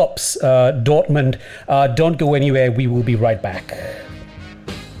Klopp's Dortmund? Don't go anywhere. We will be right back.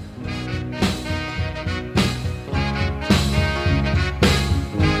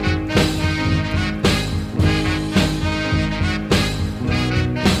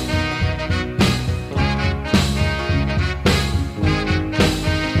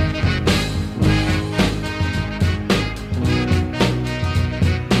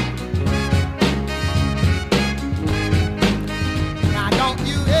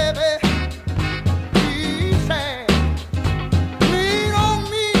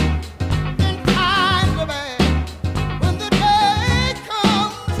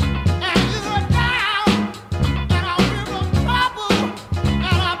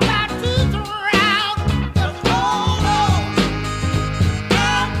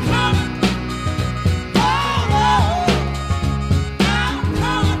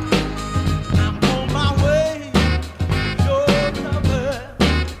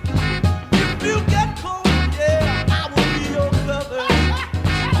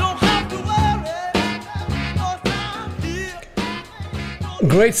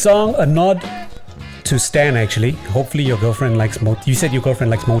 Great song, a nod to Stan, actually. Hopefully your girlfriend likes Motown. You said your girlfriend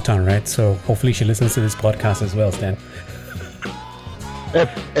likes Motown, right? So hopefully she listens to this podcast as well, Stan.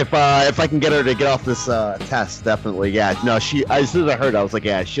 If I can get her to get off this test, definitely, yeah. No, as soon as I heard it, I was like,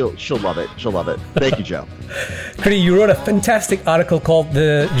 yeah, she'll love it. She'll love it. Thank you, Joe. Pretty, you wrote a fantastic article called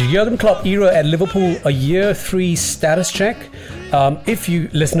 "The Jurgen Klopp Era at Liverpool: A Year 3 Status Check." If you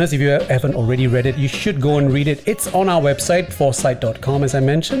haven't already read it, you should go and read it. It's on our website, foresight.com, as I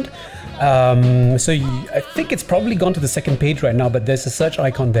mentioned. I think it's probably gone to the second page right now, but there's a search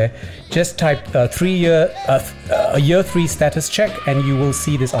icon there. Just type a year 3 status check, and you will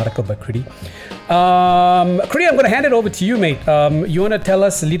see this article by Kriti. Kriti, I'm going to hand it over to you, mate. You want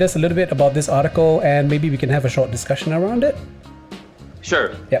to lead us a little bit about this article, and maybe we can have a short discussion around it?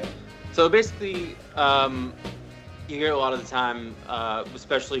 Sure. Yeah. So basically, you hear a lot of the time,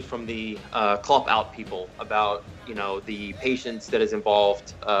 especially from the Klopp out people, about the patience that is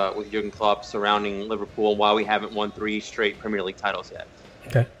involved with Jurgen Klopp surrounding Liverpool and why we haven't won 3 straight Premier League titles yet.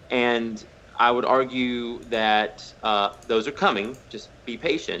 Okay. And I would argue that those are coming. Just be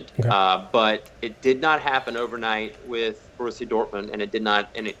patient. Okay. But it did not happen overnight with Borussia Dortmund, and it did not,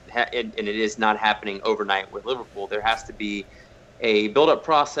 and it is not happening overnight with Liverpool. There has to be a build-up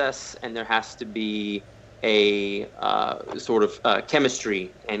process, and there has to be a sort of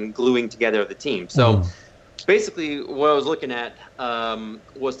chemistry and gluing together of the team. So basically what I was looking at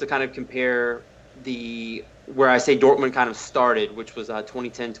was to kind of compare where I say Dortmund kind of started, which was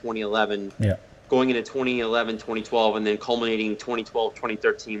 2010, 2011, going into 2011, 2012, and then culminating 2012,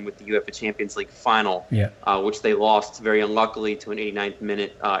 2013 with the UEFA Champions League final, which they lost very unluckily to an 89th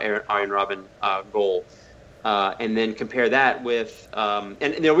minute Arjen Robben goal. and then compare that with, and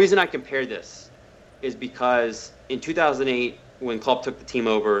the reason I compare this is because in 2008, when Klopp took the team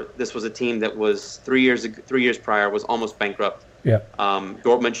over, this was a team that was 3 years prior was almost bankrupt. Yeah.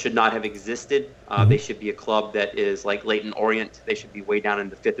 Dortmund should not have existed. They should be a club that is like Leyton Orient. They should be way down in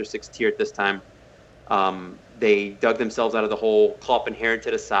the 5th or 6th tier at this time. They dug themselves out of the hole. Klopp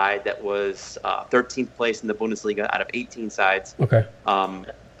inherited a side that was 13th place in the Bundesliga out of 18 sides. Okay.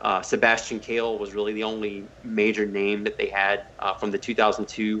 Sebastian Kehl was really the only major name that they had from the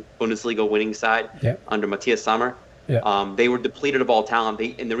 2002 Bundesliga winning side under Matthias Sammer. Yeah. They were depleted of all talent.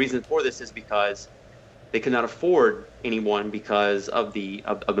 And the reason for this is because they could not afford anyone because of the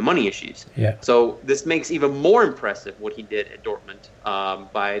money issues. Yeah. So this makes even more impressive what he did at Dortmund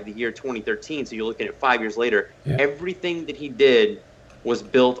by the year 2013. So you're looking at 5 years later. Yeah. Everything that he did was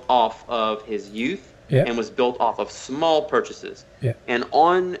built off of his youth and was built off of small purchases. Yeah. And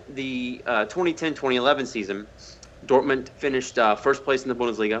on the 2010-2011 season, Dortmund finished first place in the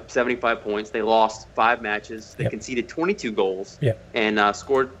Bundesliga, 75 points. They lost 5 matches. They conceded 22 goals and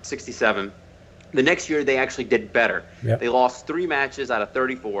scored 67. The next year, they actually did better. Yep. They lost 3 matches out of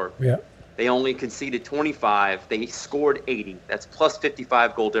 34. Yep. They only conceded 25. They scored 80. That's plus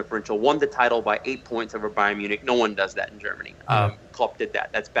 55 goal differential. Won the title by 8 points over Bayern Munich. No one does that in Germany. Klopp did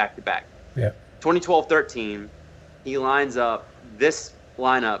that. That's back-to-back. 2012-13, he lines up this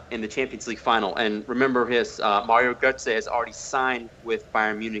lineup in the Champions League final. And remember, his Mario Götze has already signed with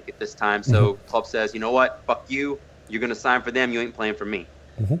Bayern Munich at this time. So Klopp says, you know what? Fuck you. You're going to sign for them. You ain't playing for me.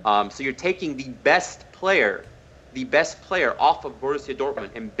 So you're taking the best player off of Borussia Dortmund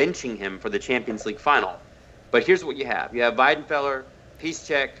and benching him for the Champions League final. But here's what you have. You have Weidenfeller,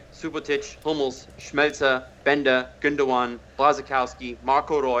 Piszczek, Subotic, Hummels, Schmelzer, Bender, Gündogan, Błaszczykowski,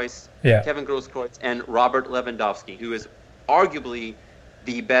 Marco Reus, Kevin Grosskreutz, and Robert Lewandowski, who is arguably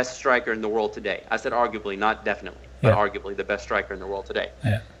the best striker in the world today. I said arguably, not definitely, but arguably the best striker in the world today.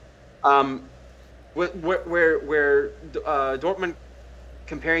 Where Dortmund,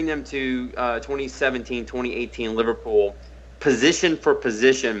 comparing them to 2017, 2018 Liverpool, position for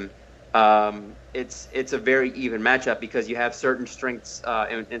position, it's a very even matchup because you have certain strengths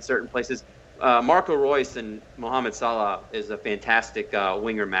in certain places. Marco Reus and Mohamed Salah is a fantastic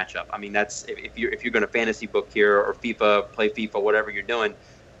winger matchup. I mean, that's if you're going to fantasy book here or play FIFA, whatever you're doing.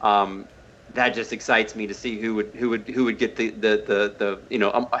 That just excites me to see who would get the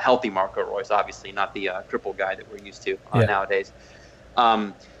a healthy Marco Reus, obviously not the crippled guy that we're used to nowadays.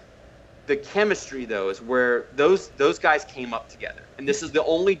 The chemistry, though, is where those guys came up together. And this is the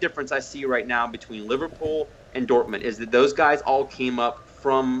only difference I see right now between Liverpool and Dortmund, is that those guys all came up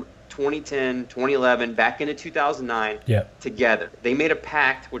from 2010, 2011, back into 2009 together. They made a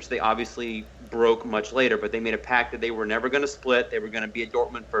pact, which they obviously broke much later, but they made a pact that they were never going to split. They were going to be at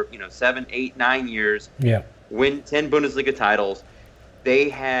Dortmund for 7, 8, 9 years, win 10 Bundesliga titles. They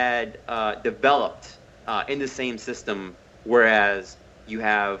had developed in the same system, whereas you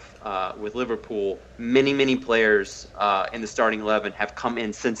have with Liverpool, many players in the starting 11 have come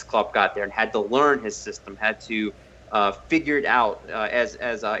in since Klopp got there and had to learn his system, had to figure it out. As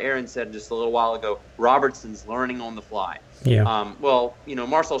Aaron said just a little while ago, Robertson's learning on the fly.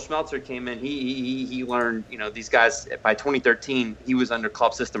 Marcel Schmelzer came in. He learned. These guys by 2013, he was under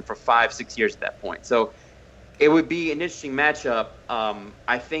Klopp's system for 5-6 years at that point. So it would be an interesting matchup.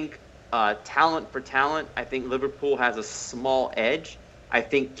 I think talent for talent, I think Liverpool has a small edge. I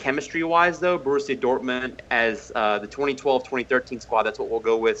think chemistry-wise, though, Borussia Dortmund as the 2012-2013 squad, that's what we'll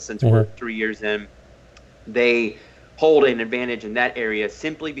go with since we're 3 years in. They hold an advantage in that area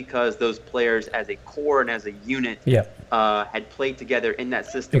simply because those players as a core and as a unit had played together in that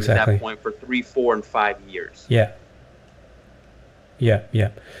system at that point for 3, 4, and 5 years.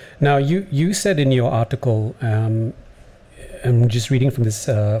 Now, you said in your article, I'm just reading from this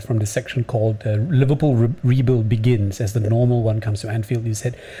section called Liverpool Rebuild Begins as the normal one comes to Anfield. You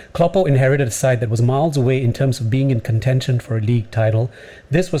said, Kloppo inherited a side that was miles away in terms of being in contention for a league title.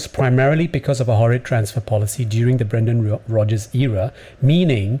 This was primarily because of a horrid transfer policy during the Brendan Rodgers era,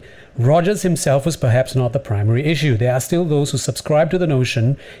 meaning Rodgers himself was perhaps not the primary issue. There are still those who subscribe to the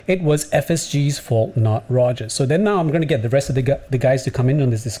notion it was FSG's fault, not Rodgers. So then now I'm going to get the rest of the guys to come in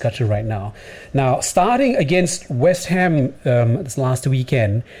on this discussion right now. Now, starting against West Ham this last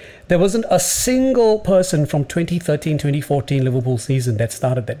weekend, there wasn't a single person from 2013-2014 Liverpool season that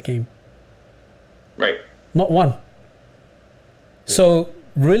started that game. Right. Not one. So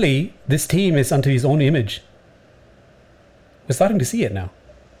really, this team is unto his own image. We're starting to see it now.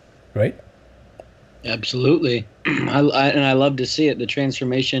 Right? Absolutely. I love to see it. The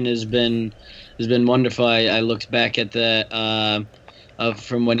transformation has been wonderful. I looked back at the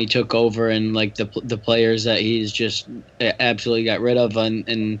from when he took over, and like the players that he's just absolutely got rid of,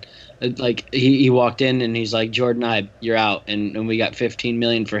 and like he walked in and he's like, Jordan Ibe, you're out, and we got $15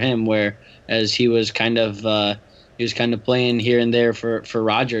 million for him, whereas he was kind of playing here and there for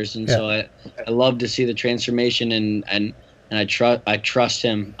Rodgers, and so I love to see the transformation, and I trust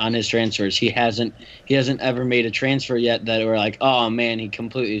him on his transfers. He hasn't ever made a transfer yet that we're like, oh man, he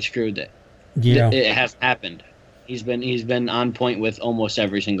completely screwed it. Yeah, it hasn't happened. He's been on point with almost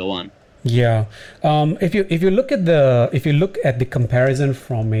every single one. Yeah, if you look at the comparison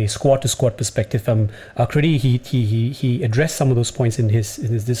from a squad to squad perspective, Critty he addressed some of those points in his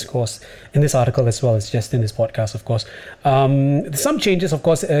discourse in this article as well as just in his podcast, of course. Some changes, of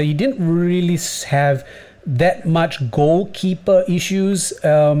course. He didn't really have that much goalkeeper issues at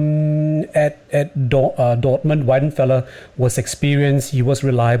Dortmund. Weidenfeller was experienced. He was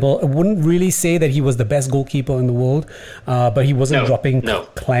reliable. I wouldn't really say that he was the best goalkeeper in the world, but he wasn't dropping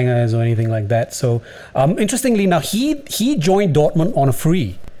clangers or anything like that. So, interestingly, now he joined Dortmund on a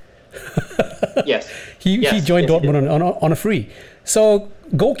free. Yes. He joined Dortmund on a free. So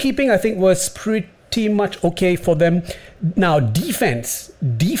goalkeeping, I think, was pretty much okay for them. Now defense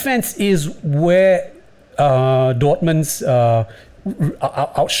is where Dortmund's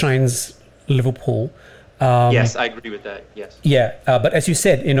outshines Liverpool. Yes, I agree with that. Yes. Yeah, but as you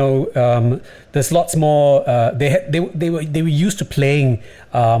said, there's lots more. They were used to playing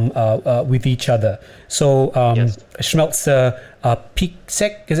with each other. So Schmelzer,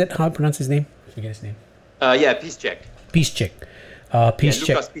 Piszczek, is it how I pronounce his name? I forget his name. Piszczek. Piszczek.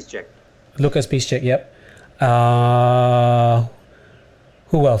 Lucas Piszczek. Yep.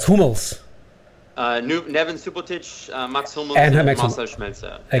 Who else? Hummels. Neven Subotic, Max Hummels, and Marcel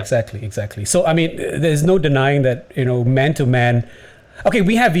Schmelzer. Exactly. So, I mean, there's no denying that, man to man. Okay,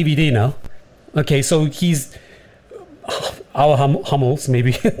 we have VVD now. Okay, so he's our Hummels,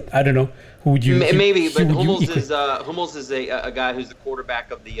 maybe. I don't know. Who would you... Maybe, but Hummels is a guy who's the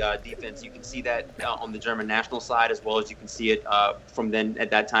quarterback of the defense. You can see that on the German national side, as well as you can see it from then, at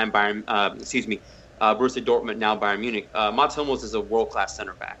that time, Borussia Dortmund, now Bayern Munich. Mats Hummels is a world-class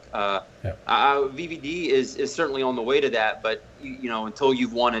center back. VVD is certainly on the way to that, but until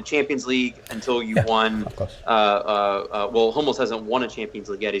you've won a Champions League, until you've won, Hummels hasn't won a Champions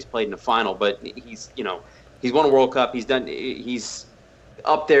League yet. He's played in the final, but he's won a World Cup. He's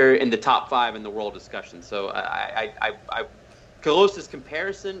up there in the top 5 in the world discussion. So Klop's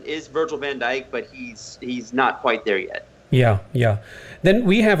comparison is Virgil van Dijk, but he's not quite there yet. Yeah. Then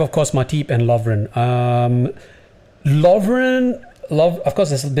we have, of course, Matip and Lovren. Of course,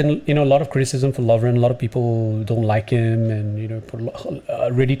 there's been a lot of criticism for Lovren. A lot of people don't like him, and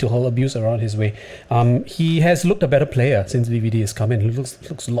ready to hurl abuse around his way. He has looked a better player since VVD has come in. He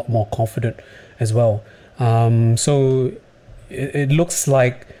looks a lot more confident as well. So it looks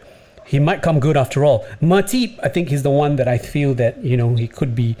like he might come good after all. Matip, I think, is the one that I feel that he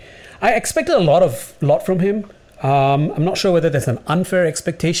could be. I expected a lot from him. I'm not sure whether there's an unfair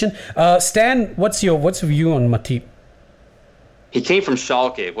expectation. Stan, what's your view on Matip? He came from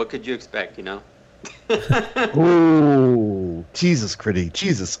Schalke. What could you expect? Ooh, Jesus, Critty,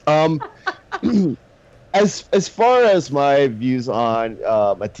 Jesus. As far as my views on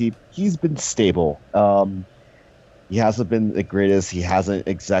Matip, he's been stable. He hasn't been the greatest. He hasn't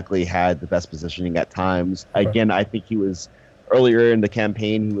exactly had the best positioning at times. Again, I think he was. Earlier in the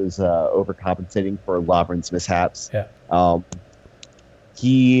campaign, he was overcompensating for Lovren's mishaps. Yeah.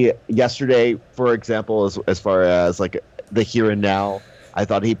 He yesterday, for example, as far as like the here and now, I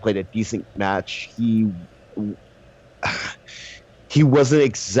thought he played a decent match. He wasn't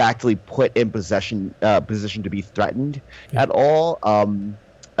exactly put in position to be threatened at all.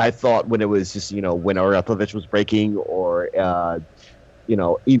 I thought when it was just when Arnautovic was breaking or.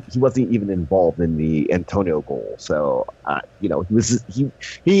 He wasn't even involved in the Antonio goal. So, he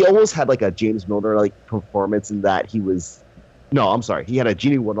almost had like a James Milner like performance in that he had a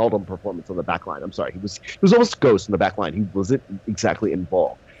Gini Wijnaldum performance on the back line. I'm sorry. He was almost a ghost in the back line. He wasn't exactly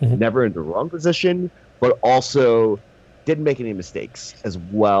involved. Mm-hmm. Never in the wrong position, but also didn't make any mistakes as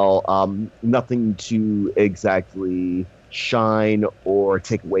well. Nothing to exactly shine or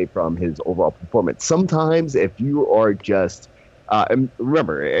take away from his overall performance. Sometimes if you are just and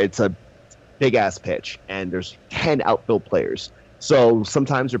remember, it's a big-ass pitch, and there's 10 outfield players. So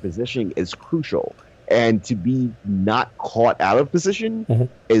sometimes your positioning is crucial. And to be not caught out of position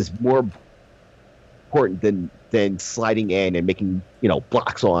is more important than sliding in and making,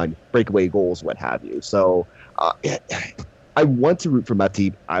 blocks on breakaway goals, what have you. So I want to root for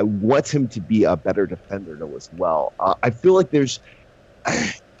Matip. I want him to be a better defender, though, as well. I feel like there's...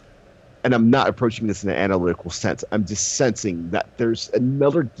 and I'm not approaching this in an analytical sense. I'm just sensing that there's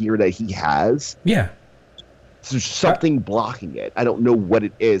another gear that he has. Yeah. So there's something blocking it. I don't know what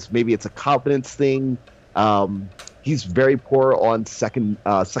it is. Maybe it's a confidence thing. He's very poor on second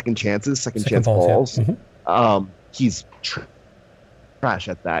chances, second chance balls. Yeah. Mm-hmm. He's trash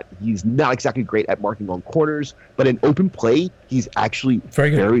at that. He's not exactly great at marking on corners, but in open play, he's actually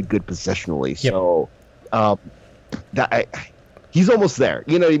very good positionally. Yep. So he's almost there.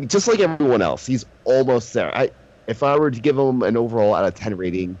 You know, just like everyone else, he's almost there. If I were to give him an overall out of 10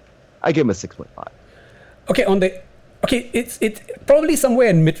 rating, I give him a 6.5. Okay, it's probably somewhere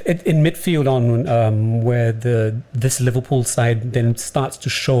in midfield on where this Liverpool side then starts to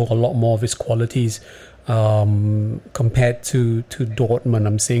show a lot more of his qualities compared to Dortmund.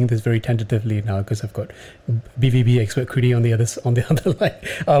 I'm saying this very tentatively now because I've got BVB expert Kudi on the other line.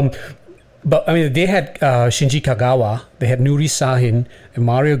 But I mean, they had Shinji Kagawa, they had Nuri Sahin and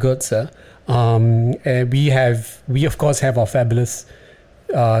Mario Götze, and we of course have our fabulous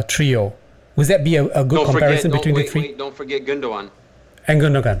trio. Would that be a good comparison between the three? Don't forget Gundogan. And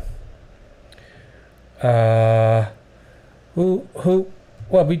Gundogan. Who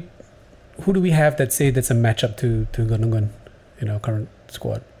do we have that say that's a matchup to Gundogan in our current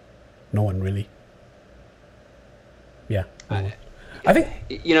squad? No one really. Yeah. I think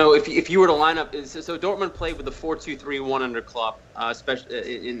if you were to line up, so Dortmund played with the 4-2-3-1 under Klopp,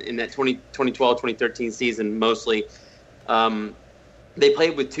 especially in that 2012-2013 season mostly. They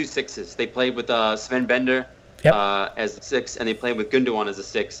played with 2 6s. They played with Sven Bender as a 6, and they played with Gundogan as a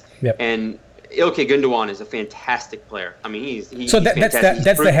 6. Yep. And Ilkay Gundogan is a fantastic player. I mean, he's that's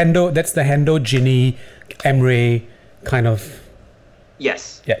the Hendo, Ginny, Emre kind of.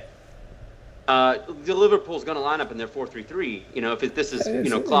 Yes. Yeah. The Liverpool's going to line up in their 4-3-3. You know, if this is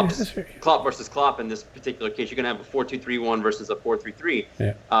Klopp versus Klopp in this particular case, you're going to have a 4-2-3-1 versus a 4-3-3.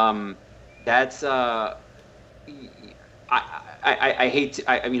 Yeah. That's I hate to,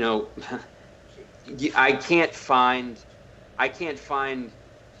 I can't find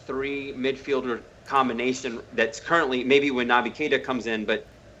 3 midfielder combination that's currently, maybe when Naby Keita comes in, but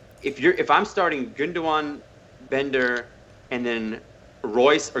if I'm starting Gundogan, Bender, and then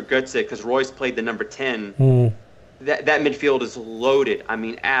Royce or Götze, because Royce played the number 10, that midfield is loaded. I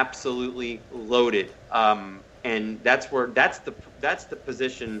mean, absolutely loaded. And that's the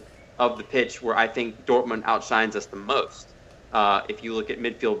position of the pitch where I think Dortmund outshines us the most. If you look at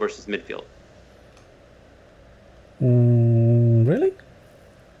midfield versus midfield. Really?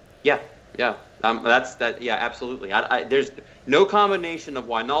 Yeah. Yeah, absolutely. There's no combination of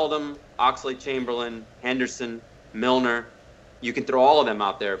Wijnaldum, Oxlade-Chamberlain, Henderson, Milner. You can throw all of them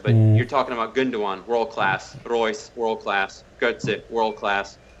out there, but you're talking about Gundogan, world class, Royce, world class, Götze, world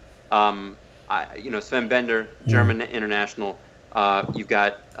class. Sven Bender, German international. You've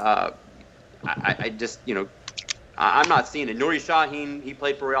got. I'm not seeing it. Nuri Sahin, he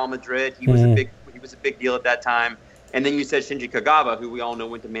played for Real Madrid. He was a big deal at that time. And then you said Shinji Kagawa, who we all know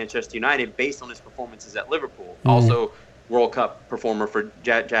went to Manchester United based on his performances at Liverpool. Also World Cup performer for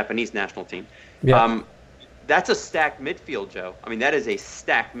Japanese national team. Yeah. That's a stacked midfield, Joe. I mean, that is a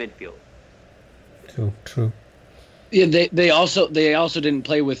stacked midfield. True. Yeah, they also didn't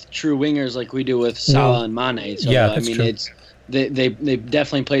play with true wingers like we do with Salah and Mane. So yeah, that's true. They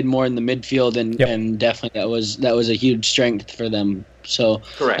definitely played more in the midfield, and definitely that was a huge strength for them. So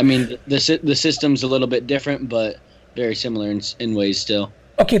correct. I mean, the system's a little bit different, but very similar in ways still.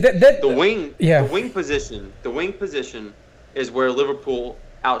 Okay, the wing position is where Liverpool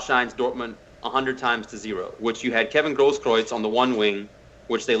outshines Dortmund 100 times to 0. Which you had Kevin Grosskreutz on the one wing,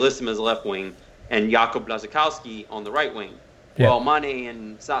 which they list him as left wing, and Jakub Blaszczykowski on the right wing. Yeah. Well, Mane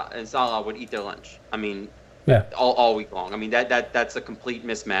and Salah would eat their lunch. I mean. Yeah. All week long. I mean that's a complete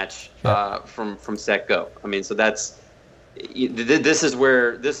mismatch from set go. I mean, so this is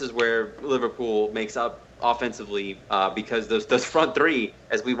where Liverpool makes up offensively because those front three,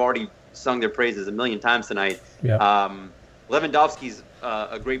 as we've already sung their praises a million times tonight. Yeah. Lewandowski's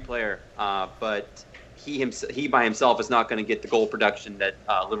a great player, but he by himself is not going to get the goal production that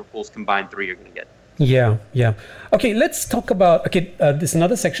Liverpool's combined three are going to get. Yeah. Okay, let's talk about... there's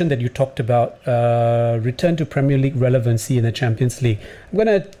another section that you talked about, return to Premier League relevancy in the Champions League. I'm going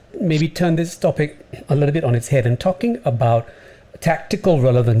to maybe turn this topic a little bit on its head and talking about tactical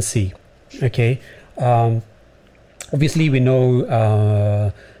relevancy. Okay, obviously we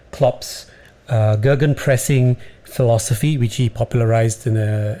know Klopp's Gegenpressing philosophy, which he popularized in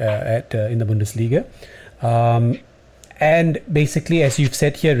the Bundesliga. And basically, as you've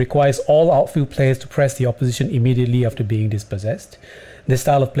said here, requires all outfield players to press the opposition immediately after being dispossessed. This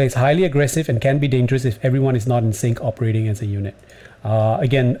style of play is highly aggressive and can be dangerous if everyone is not in sync operating as a unit.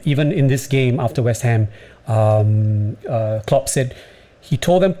 Again, even in this game after West Ham, Klopp said he's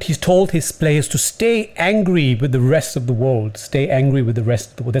told his players to stay angry with the rest of the world. Stay angry with the rest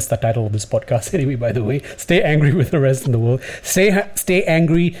of the world. That's the title of this podcast anyway, by the way. Stay angry with the rest of the world. Stay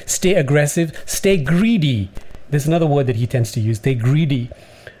angry, stay aggressive, stay greedy. There's another word that he tends to use. Stay greedy.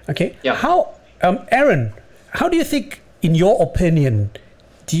 Okay. Yeah. How, Aaron, how do you think, in your opinion,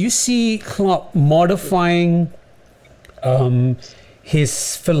 do you see Klopp modifying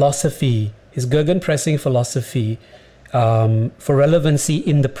his philosophy, his gegenpressing philosophy, for relevancy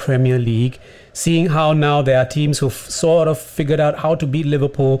in the Premier League, seeing how now there are teams who've sort of figured out how to beat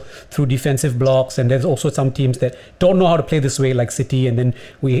Liverpool through defensive blocks, and there's also some teams that don't know how to play this way, like City, and then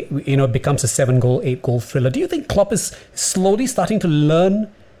we it becomes a 7-goal, 8-goal thriller. Do you think Klopp is slowly starting to learn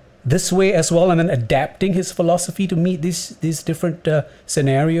this way as well, and then adapting his philosophy to meet these different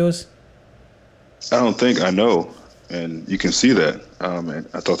scenarios? I don't think I know. And you can see that. And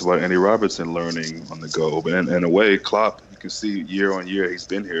I talked about Andy Robertson learning on the go. But in a way, Klopp, you can see year on year he's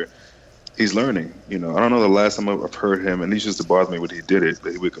been here. He's learning. I don't know the last time I've heard him, and he used to bother me when he did it,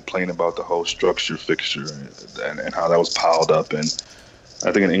 that he would complain about the whole structure fixture and how that was piled up. And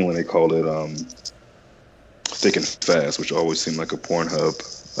I think in England they called it thick and fast, which always seemed like a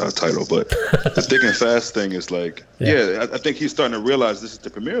Pornhub title. But the thick and fast thing is like, I think he's starting to realize this is the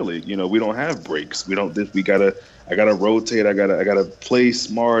Premier League. We don't have breaks. I gotta rotate. I gotta play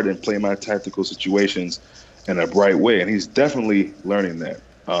smart and play my tactical situations in a bright way. And he's definitely learning that.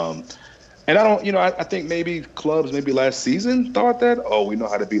 And I think maybe clubs maybe last season thought that, we know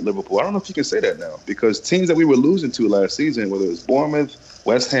how to beat Liverpool. I don't know if you can say that now, because teams that we were losing to last season, whether it was Bournemouth,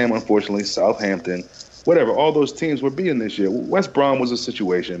 West Ham, unfortunately, Southampton, whatever, all those teams we're beating this year. West Brom was a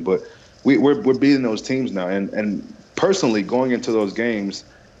situation, but we're beating those teams now. And personally, going into those games,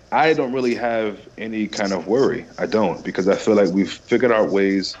 I don't really have any kind of worry. I don't, because I feel like we've figured out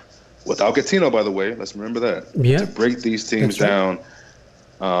ways, without Coutinho, by the way, let's remember that, to break these teams down,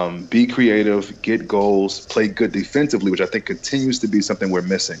 be creative, get goals, play good defensively, which I think continues to be something we're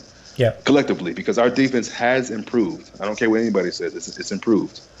missing collectively, because our defense has improved. I don't care what anybody says, it's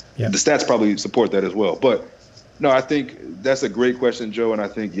improved. The stats probably support that as well. But no, I think that's a great question, Joe, and I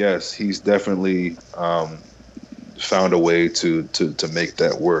think, yes, he's definitely found a way to make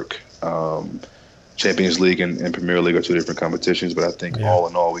that work. Champions League and Premier League are two different competitions, but I think all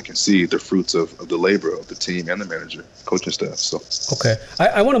in all, we can see the fruits of the labor of the team and the manager, coaching staff. So okay,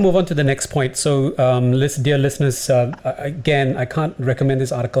 I want to move on to the next point. So, dear listeners, again, I can't recommend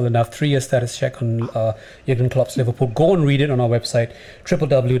this article enough. 3-year status check on Jurgen Klopp's Liverpool. Go and read it on our website,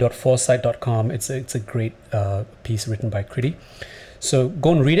 www.foresight.com. It's a great piece written by Kriti. So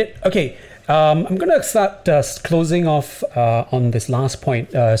go and read it. Okay. I'm going to start closing off on this last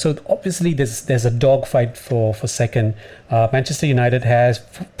point. So obviously there's a dogfight for second. Manchester United has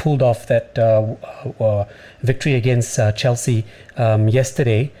pulled off that victory against Chelsea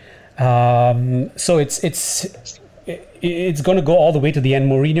yesterday. So it's going to go all the way to the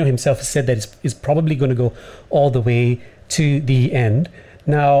end. Mourinho himself has said that it's probably going to go all the way to the end.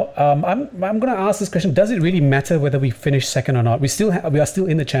 Now, I'm going to ask this question: does it really matter whether we finish second or not? We are still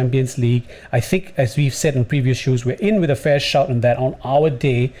in the Champions League. I think, as we've said in previous shows, we're in with a fair shout on that. On our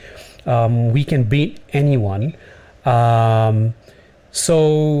day, we can beat anyone.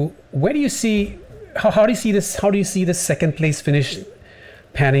 So, where do you see? How do you see this? How do you see the second place finish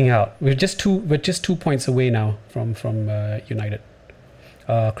panning out? We're just 2 points away now from United.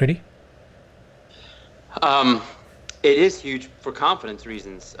 Kriti? It is huge for confidence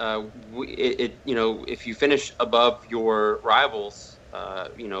reasons. If you finish above your rivals,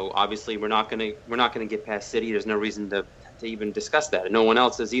 obviously we're not gonna get past City. There's no reason to even discuss that, and no one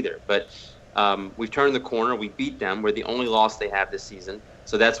else is either. But we've turned the corner. We beat them. We're the only loss they have this season.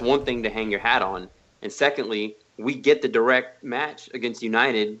 So that's one thing to hang your hat on. And secondly, we get the direct match against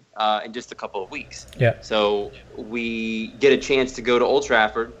United in just a couple of weeks. Yeah. So we get a chance to go to Old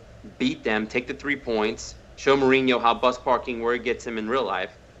Trafford, beat them, take the 3 points. Show Mourinho how bus parking where it gets him in real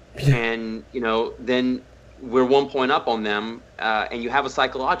life. And, then we're 1 point up on them, and you have a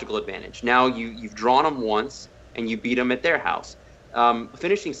psychological advantage. Now you've drawn them once, and you beat them at their house.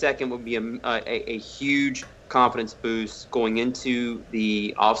 Finishing second would be a huge confidence boost going into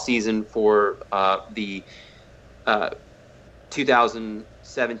the offseason for the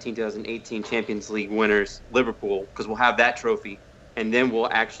 2017-2018 Champions League winners, Liverpool, because we'll have that trophy, and then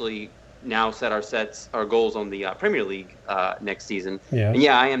we'll actually now set our goals on the Premier League next season. Yeah. And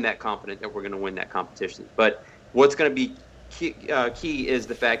I am that confident that we're going to win that competition. But what's going to be key is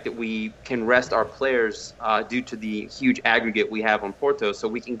the fact that we can rest our players due to the huge aggregate we have on Porto, so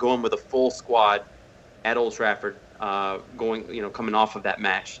we can go in with a full squad at Old Trafford coming off of that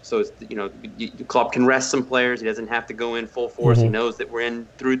match. So it's, Klopp can rest some players. He doesn't have to go in full force. He knows that we're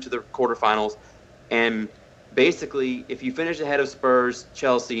through to the quarterfinals, and basically, if you finish ahead of Spurs,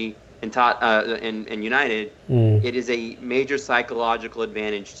 Chelsea, and United, it is a major psychological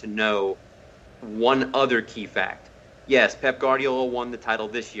advantage to know one other key fact. Yes, Pep Guardiola won the title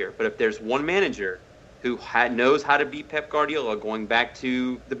this year, but if there's one manager who knows how to beat Pep Guardiola going back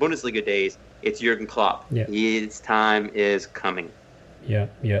to the Bundesliga days, it's Jurgen Klopp. Yeah. His time is coming. Yeah.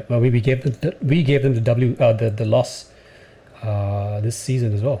 Well, we gave them the loss this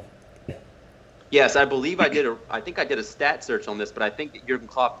season as well. Yes, I believe I think I did a stat search on this, but I think that Jurgen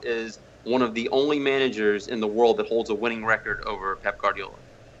Klopp is one of the only managers in the world that holds a winning record over Pep Guardiola.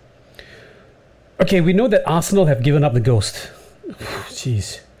 Okay, we know that Arsenal have given up the ghost.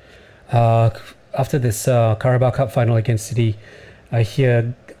 Jeez. After this Carabao Cup final against City, I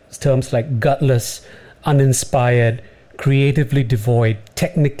hear terms like gutless, uninspired, creatively devoid,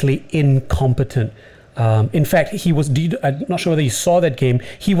 technically incompetent. In fact, I'm not sure whether you saw that game.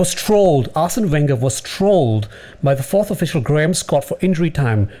 He was trolled. Arsene Wenger was trolled by the fourth official, Graham Scott, for injury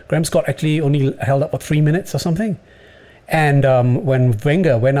time. Graham Scott actually only held up for 3 minutes or something. And when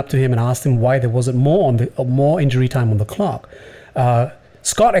Wenger went up to him and asked him why there wasn't more injury time on the clock,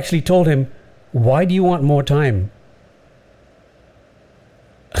 Scott actually told him, "Why do you want more time?"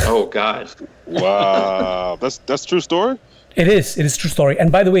 Oh God! Wow, that's true story. It is true story.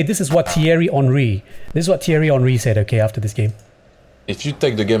 And by the way, this is what Thierry Henry said, okay, after this game. If you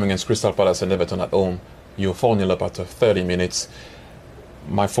take the game against Crystal Palace and Everton at home, you're 4-0 up after 30 minutes.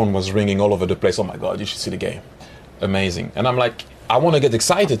 My phone was ringing all over the place. Oh my God, you should see the game. Amazing. And I'm like, I want to get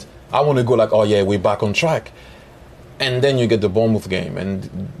excited. I want to go like, oh yeah, we're back on track. And then you get the Bournemouth game, and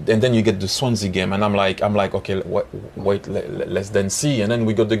then you get the Swansea game. And I'm like, okay, wait, let's then see. And then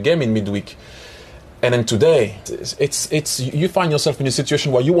we got the game in midweek. And then today, it's you find yourself in a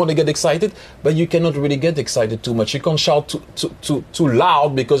situation where you want to get excited, but you cannot really get excited too much. You can't shout too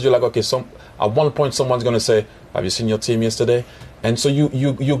loud because you're like, okay, at one point someone's going to say, have you seen your team yesterday? And so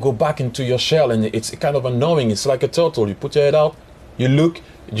you go back into your shell, and it's kind of annoying. It's like a turtle. You put your head out, you look,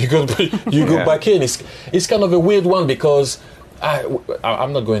 you go back in. It's kind of a weird one because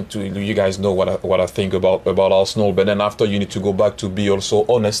I'm not going to. You guys know what I think about Arsenal, but then after you need to go back to be also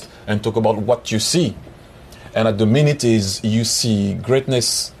honest and talk about what you see. And at the minute is you see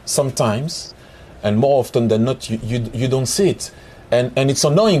greatness sometimes, and more often than not you don't see it, and it's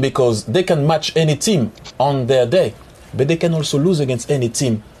annoying because they can match any team on their day, but they can also lose against any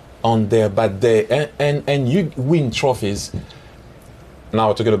team on their bad day, and you win trophies. Now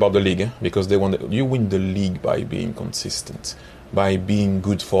we're talking about the league, because you win the league by being consistent, by being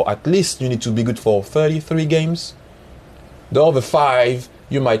good for, at least you need to be good for 33 games. The other 5,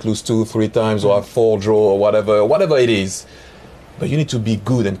 you might lose 2-3 times or have 4 draw or whatever it is. But you need to be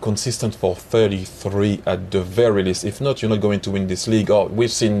good and consistent for 33 at the very least. If not, you're not going to win this league. We've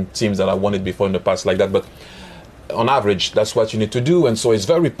seen teams that have won it before in the past like that, but on average, that's what you need to do. And so it's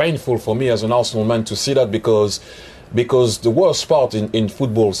very painful for me as an Arsenal man to see that, because the worst part in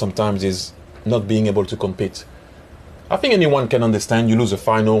football sometimes is not being able to compete. I think anyone can understand you lose a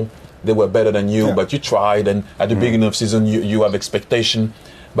final, they were better than you, but you tried, and at the beginning of season you have expectation.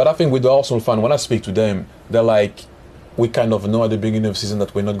 But I think with the Arsenal fan, when I speak to them, they're like, we kind of know at the beginning of season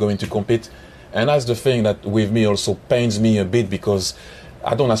that we're not going to compete. And that's the thing that with me also pains me a bit, because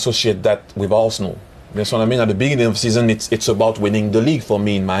I don't associate that with Arsenal. That's what I mean. At the beginning of season, it's about winning the league for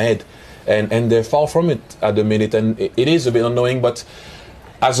me in my head. And they're far from it at the minute, and it is a bit annoying. But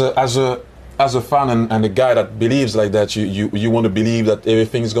as a fan and a guy that believes like that, you want to believe that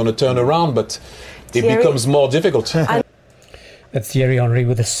everything's going to turn around, but it becomes more difficult. That's Thierry Henry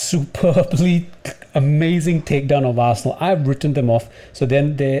with a superbly amazing takedown of Arsenal. I've written them off, so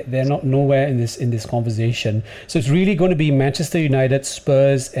then they're not nowhere in this conversation. So it's really going to be Manchester United,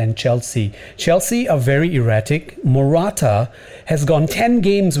 Spurs, and Chelsea. Chelsea are very erratic. Morata has gone 10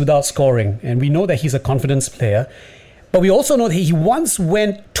 games without scoring, and we know that he's a confidence player. But we also know that he once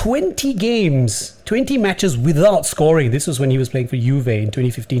went 20 matches without scoring. This was when he was playing for Juve in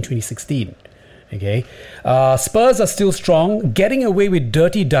 2015-2016. Okay, Spurs are still strong, getting away with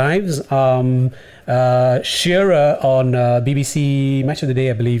dirty dives. Shearer on BBC Match of the Day,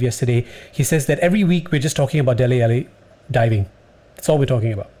 I believe, yesterday, he says that every week we're just talking about Dele Alli diving. That's all we're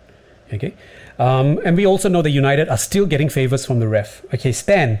talking about. Okay, and we also know that United are still getting favours from the ref. Okay,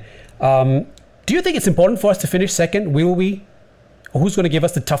 Stan, do you think it's important for us to finish second? Will we? Or who's going to give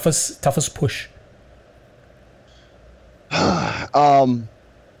us the toughest push?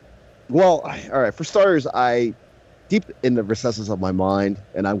 Well, all right. For starters, deep in the recesses of my mind,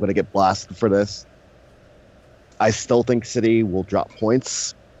 and I'm going to get blasted for this, I still think City will drop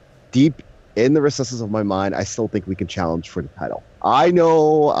points. Deep in the recesses of my mind, I still think we can challenge for the title. I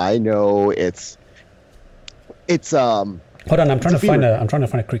know. It's. Hold on, I'm trying to find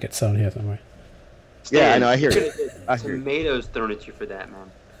a cricket sound here somewhere. Yeah, I know. I hear it. Tomatoes thrown at you for that,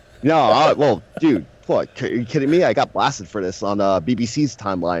 man. No, well, dude, what? Are you kidding me? I got blasted for this on BBC's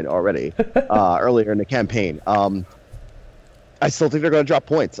timeline already earlier in the campaign. I still think they're going to drop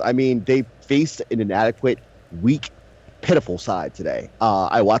points. I mean, they faced an inadequate, weak, pitiful side today.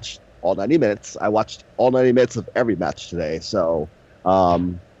 I watched all 90 minutes. I watched all 90 minutes of every match today. So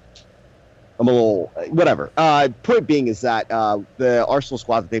I'm a little whatever. Point being is that the Arsenal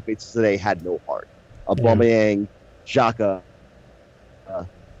squad that they faced today had no heart. Aubameyang, Xhaka,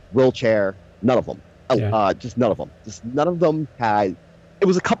 Wheelchair, none of them. Just none of them. Just none of them had. It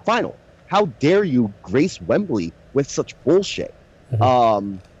was a cup final. How dare you grace Wembley with such bullshit?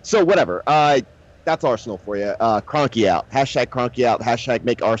 So whatever. That's Arsenal for you. Kroenke out. Hashtag Kroenke out. Hashtag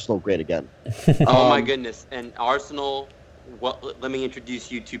make Arsenal great again. Oh my goodness. And Arsenal, let me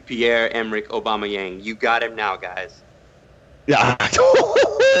introduce you to Pierre-Emerick Aubameyang. You got him now, guys. Yeah.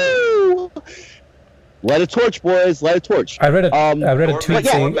 Let it torch, boys. Let it torch. I read a tweet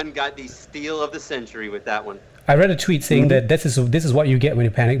saying Corbin got the steal of the century with that one. I read a tweet saying that this is what you get when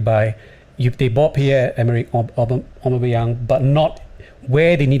you panic buy. They bought Pierre-Emerick Aubameyang, but not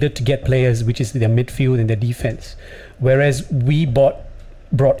where they needed to get players, which is their midfield and their defense. Whereas we brought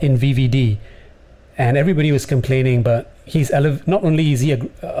in VVD, and everybody was complaining, but he's not only is he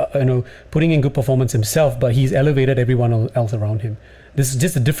putting in good performance himself, but he's elevated everyone else around him. This is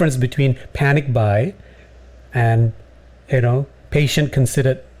just the difference between panic buy and patient,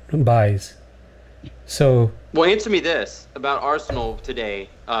 considered buys. So, well, answer me this about Arsenal today,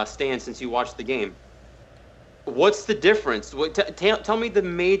 Stan, since you watched the game. What's the difference? Tell me the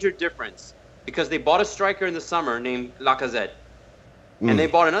major difference, because they bought a striker in the summer named Lacazette, and they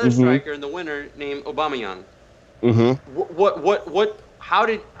bought another striker in the winter named Aubameyang. How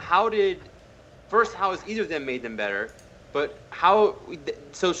has either of them made them better? But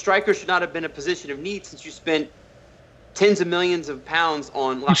so strikers should not have been a position of need since you spent tens of millions of pounds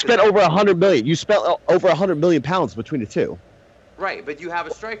on Lacazette. You spent over 100 million. You spent over 100 million pounds between the two. Right, but you have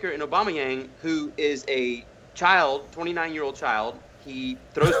a striker in Aubameyang who is a child, 29-year-old child. He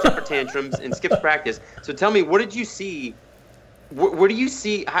throws temper tantrums and skips practice. So tell me, what did you see? Where do you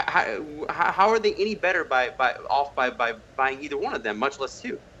see? How are they any better by buying either one of them, much less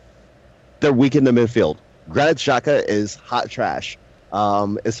two? They're weak in the midfield. Granit Xhaka is hot trash.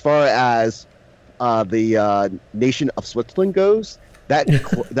 As far as the nation of Switzerland goes,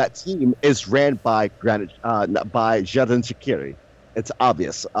 that team is ran by by Xherdan Shaqiri. It's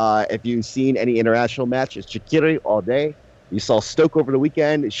obvious. If you've seen any international match, it's Shaqiri all day. You saw Stoke over the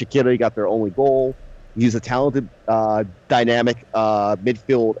weekend. Shaqiri got their only goal. He's a talented, dynamic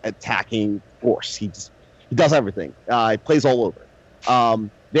midfield attacking force. He does everything. He plays all over.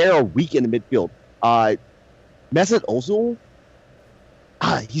 They are weak in the midfield. Mesut Ozil,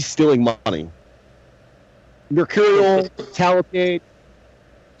 he's stealing money. Mercurial, talented,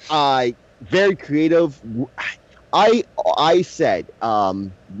 very creative. I said, I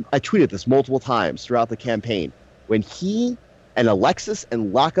tweeted this multiple times throughout the campaign. When he and Alexis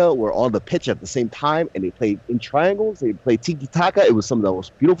and Laka were on the pitch at the same time and they played in triangles, they played tiki-taka, it was some of the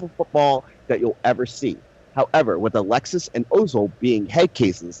most beautiful football that you'll ever see. However, with Alexis and Ozil being head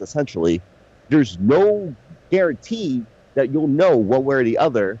cases, essentially, there's no guarantee that you'll know one way or the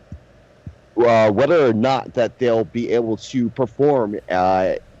other whether or not that they'll be able to perform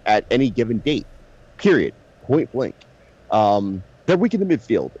at any given date. Period. Point blank. They're weak in the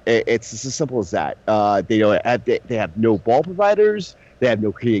midfield. It's as simple as that. They have no ball providers. They have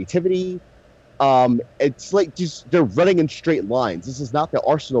no creativity. It's like just they're running in straight lines. This is not the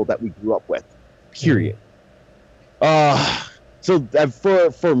Arsenal that we grew up with. Period. So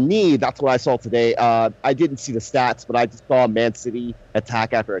for me, that's what I saw today. I didn't see the stats, but I just saw Man City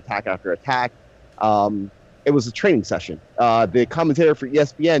attack after attack after attack. It was a training session. The commentator for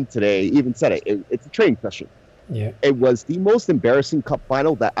ESPN today even said it. It's a training session. Yeah. It was the most embarrassing cup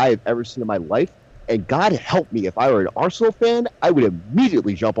final that I have ever seen in my life. And God help me, if I were an Arsenal fan, I would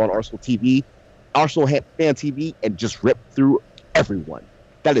immediately jump on Arsenal TV, Arsenal fan TV, and just rip through everyone.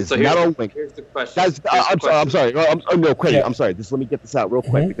 That is not a wink. Here's the question. I'm sorry. I'm sorry. Just let me get this out real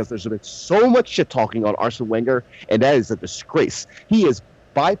quick because there's been so much shit talking on Arsene Wenger, and that is a disgrace. He is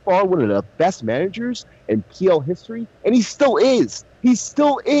by far one of the best managers in PL history, and he still is. He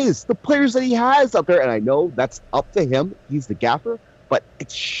still is. The players that he has out there, and I know that's up to him. He's the gaffer, but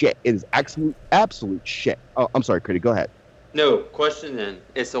it's shit. It is absolute shit. Oh, I'm sorry, Critty. Go ahead. No, question then.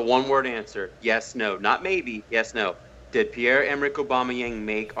 It's a one-word answer. Yes, no. Not maybe. Yes, no. Did Pierre-Emerick Aubameyang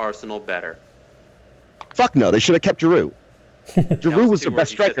make Arsenal better? Fuck no. They should have kept Giroud. Giroud was the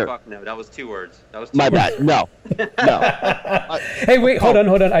best striker. Fuck no. That was 2 words. My bad. No. Hey, wait. Hold on.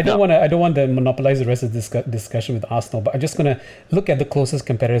 I don't want to monopolize the rest of this discussion with Arsenal, but I'm just gonna look at the closest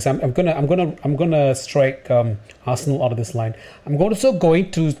competitors. I'm gonna strike Arsenal out of this line. I'm also going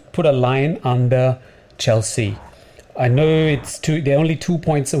to put a line under Chelsea. I know they're only 2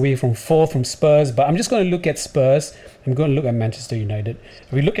 points away from 4th from Spurs, but I'm just going to look at Spurs. I'm going to look at Manchester United.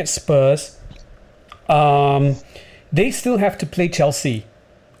 If we look at Spurs, they still have to play Chelsea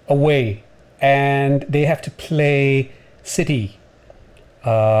away, and they have to play City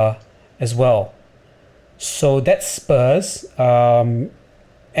as well. So that's Spurs, and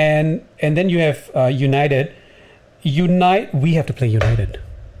then you have United. We have to play United.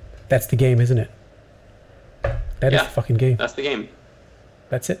 That's the game, isn't it? That is the fucking game. That's the game.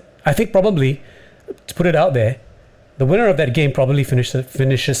 That's it. I think probably, to put it out there, the winner of that game probably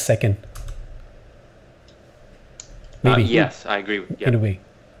finishes second. Maybe. Yes, I agree with you. In a way.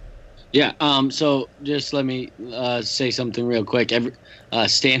 Yeah. So just let me say something real quick.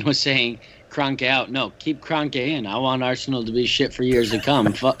 Stan was saying Kroenke out. No, keep Kroenke in. I want Arsenal to be shit for years to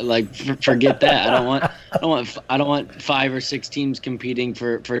come. Forget that. I don't want 5 or 6 teams competing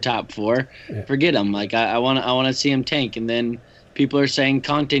for top 4. Yeah. Forget them. I want to see him tank. And then people are saying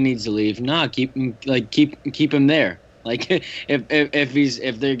Conte needs to leave. Nah, keep him there.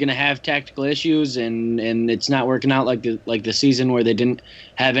 If they're gonna have tactical issues and it's not working out like the season where they didn't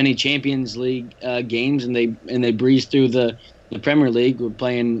have any Champions League games and they breezed through the Premier League, we're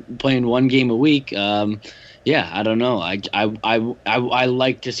playing 1 game a week. I don't know. I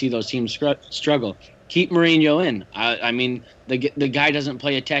like to see those teams struggle. Keep Mourinho in. I mean, the guy doesn't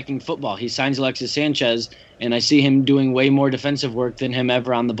play attacking football. He signs Alexis Sanchez, and I see him doing way more defensive work than him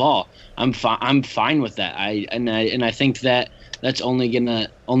ever on the ball. I'm fine with that. I think that's only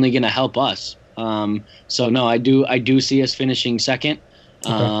gonna help us. So no, I do see us finishing second.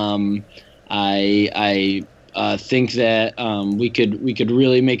 Okay. I think that we could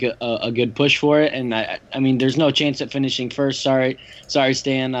really make a good push for it, and I mean, there's no chance at finishing first. Sorry,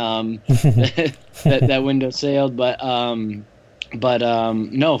 Stan. That window sailed, but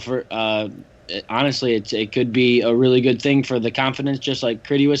no. Honestly, it could be a really good thing for the confidence, just like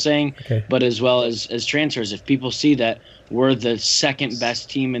Critty was saying. Okay. But as well as transfers, if people see that we're the second best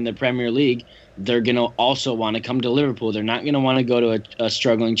team in the Premier League, they're going to also want to come to Liverpool. They're not going to want to go to a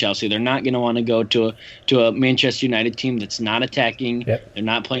struggling Chelsea. They're not going to want to go to a Manchester United team that's not attacking. Yep. They're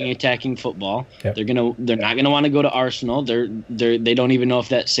not playing attacking football. Yep. They're not going to want to go to Arsenal. They don't even know if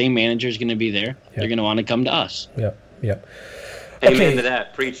that same manager is going to be there. Yep. They're going to want to come to us. Yep. Amen to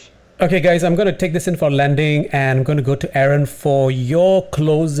that. Preach. Okay, guys, I'm going to take this in for a landing, and I'm going to go to Aaron for your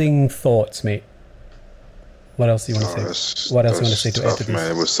closing thoughts, mate. What else do you want to say? What else do you want to say to add to this?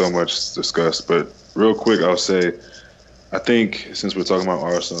 Man, it was so much discussed, but real quick, I'll say, I think since we're talking about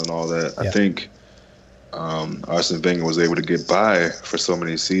Arsenal and all that, I think Arsene Wenger was able to get by for so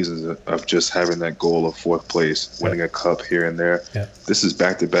many seasons of just having that goal of 4th place, winning a cup here and there. Yeah. This is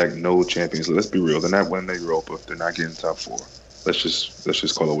back-to-back no Champions League. Let's be real. They're not winning the Europa. They're not getting top 4. Let's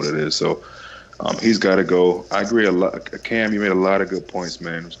just call it what it is. So he's got to go. I agree a lot. Cam, you made a lot of good points,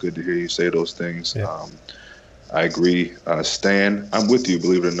 man. It was good to hear you say those things. Yeah. I agree. Stan, I'm with you,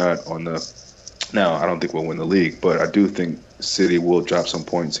 believe it or not, now, I don't think we'll win the league, but I do think City will drop some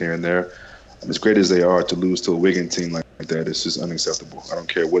points here and there. As great as they are, to lose to a Wigan team like that, it's just unacceptable. I don't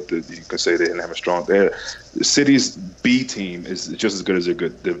care what you can say. They didn't have a strong. City's B team is just as good as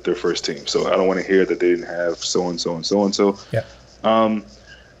their first team. So I don't want to hear that they didn't have so and so and so and so. Yeah.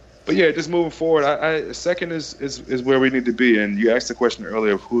 But yeah, just moving forward, second is where we need to be. And you asked the question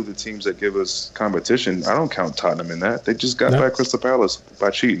earlier of who are the teams that give us competition. I don't count Tottenham in that. They just got by Crystal Palace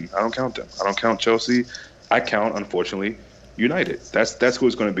by cheating. I don't count them. I don't count Chelsea. I count, unfortunately, United. That's who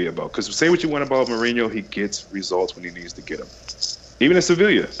it's going to be about. Because say what you want about Mourinho, he gets results when he needs to get them. Even in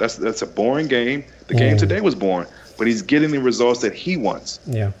Sevilla, that's a boring game. The game today was boring, but he's getting the results that he wants.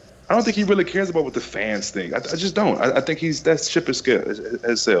 Yeah. I don't think he really cares about what the fans think. I just don't. I think that ship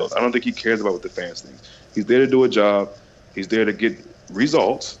has sailed. I don't think he cares about what the fans think. He's there to do a job. He's there to get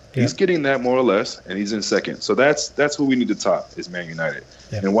results. Yeah. He's getting that more or less, and he's in second. So that's what we need to top is Man United.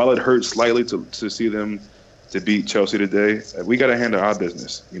 Yeah. And while it hurts slightly to see them to beat Chelsea today, we got to handle our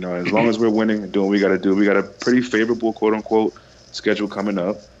business. You know, as long as we're winning and doing what we got to do, we got a pretty favorable, quote unquote, schedule coming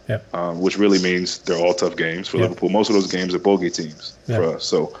up. Yeah. Which really means they're all tough games for Liverpool. Most of those games are bogey teams for us.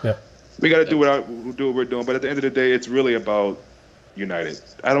 So we got to do what we're doing. But at the end of the day, it's really about United.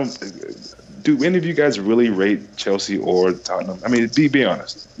 I don't. Do any of you guys really rate Chelsea or Tottenham? I mean, be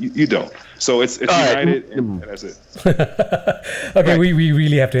honest. You don't. So it's United, and that's it. Okay, we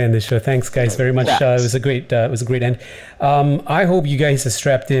really have to end this show. Thanks, guys, very much. It was a great end. I hope you guys are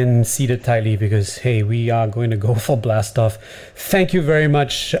strapped in, seated tightly, because hey, we are going to go for blast off. Thank you very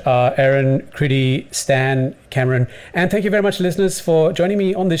much, Aaron, Critty, Stan, Cameron, and thank you very much, listeners, for joining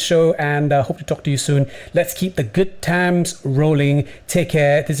me on this show. And hope to talk to you soon. Let's keep the good times rolling. Take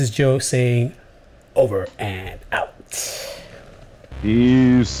care. This is Joe saying over and out.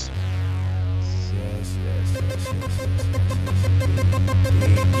 Peace.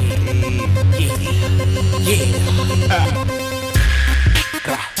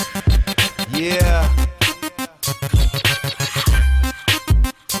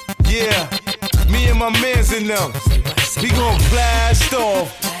 Yeah, me and my mans in them. We gon' blast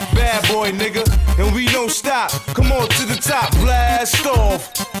off, bad boy nigga, and we don't stop. Come on to the top, blast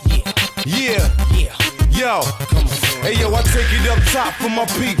off. Yeah, yo. Hey yo, I take it up top for my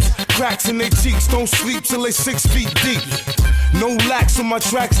peeps. Cracks in their cheeks, don't sleep till they 6 feet deep. No lax on my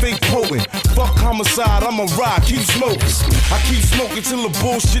tracks, they potent. Fuck homicide, I'ma ride, keep smoking. I keep smoking till the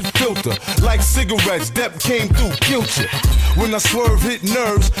bullshit filter. Like cigarettes, Depp came through, killed you. When I swerve, hit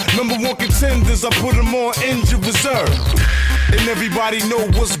nerves. #1 contenders, I put them on injured reserve. And everybody know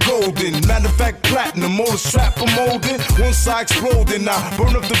what's golden. Matter of fact, platinum, all the strap I'm holding. Once I explode, then I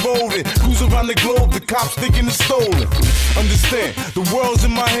burn up the road and cruise around the globe. The cops thinking it's stolen. Understand, the world's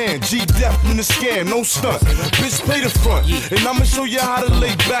in my hand. G-Def in the scam, no stunt. Bitch, play the front. And I'ma show you how to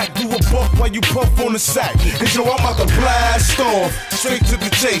lay back. Do a buck while you puff on the sack. Cause yo, I'm about to blast off. Straight to the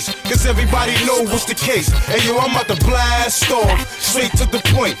chase. Cause everybody know what's the case. Hey yo, I'm about to blast off. Straight to the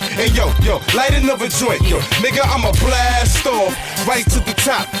point. Hey yo, light another joint. Yo, nigga, I'ma blast off. Right to the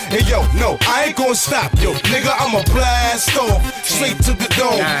top. Hey yo, no, I ain't gonna stop. Yo, nigga, I'ma blast off. Straight to the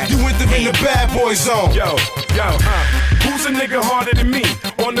dome. You enter in the bad boy zone. Yo, who's a nigga harder than me?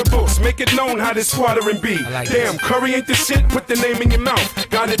 On the books, make it known how this squattering be. Damn, Curry ain't the shit, put the name in your mouth.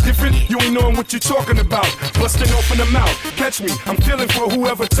 Got it different, you ain't knowing what you're talking about. Busting open the mouth, catch me, I'm feeling for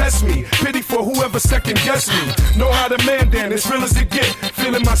whoever tests me. Pity for whoever second guess me. Know how to man down, as real as it get.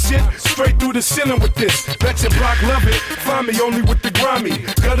 Feeling my shit, straight through the ceiling with this. Bet your block love it, find me only with the grimy.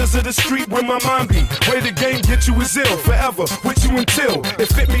 Gutters of the street where my mind be. Way the game get you is ill, forever, with you until it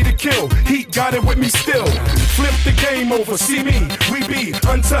fit me to kill. Heat got it with me still. Flip the game over, see me, we be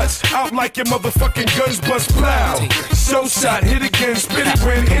untouched. Out like your motherfucking guns bust plow. Show shot, hit again, spit it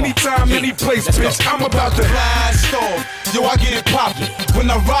win. Anytime, any place, bitch, I'm about to blast off. Yo, I get it poppin'. When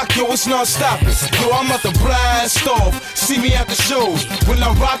I rock, yo, it's not stopping. Yo, I'm about to blast off. See me at the shows. When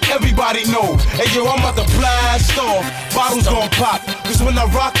I rock, everybody know. Hey, yo, I'm about to blast off. Bottles gon' pop. Cause when I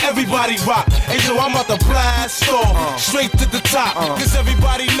rock, everybody rock. Hey, yo, I'm about to blast off. Straight to the top. Cause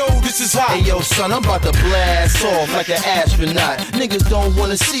everybody know this is hot. Hey, yo, son, I'm about to blast off like an astronaut. Niggas don't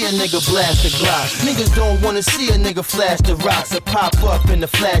wanna see a nigga blast the Glock. Niggas don't wanna see a nigga flash the rocks or pop up in the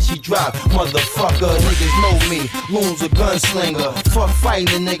flashy drop. Motherfucker, niggas know me. Loon's a gunslinger. Fuck fighting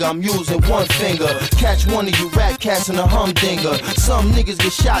a nigga, I'm using one finger. Catch one of you rat cats in a humdinger. Some niggas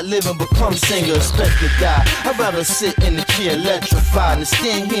get shot living, become singers. Expect to die. I'd rather sit in the chair electrified than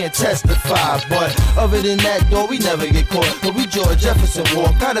stand here and testify. But other than that, though, we never get caught. But we George Jefferson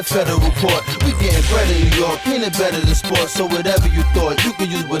walk, got a federal court. We getting bread in New York, ain't it better than sports? So whatever you thought, you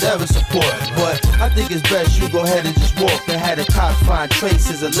could use whatever support. But I think it's best you go ahead and just walk. And have the cops find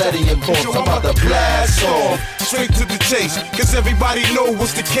traces of lead in your bones. I'm about to blast off. Straight to the chase, cause everybody know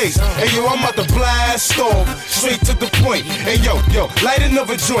what's the case. Hey yo, I'm about to blast off. Straight to the point. Hey yo, light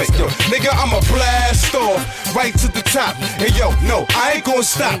another joint. Yo, nigga, I'ma blast off. Right to the top. Hey yo, no, I ain't gonna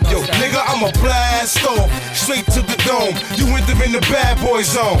stop. Yo, nigga, I'ma blast off. Straight to the dome. You enter in the bad boy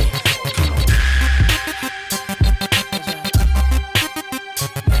zone.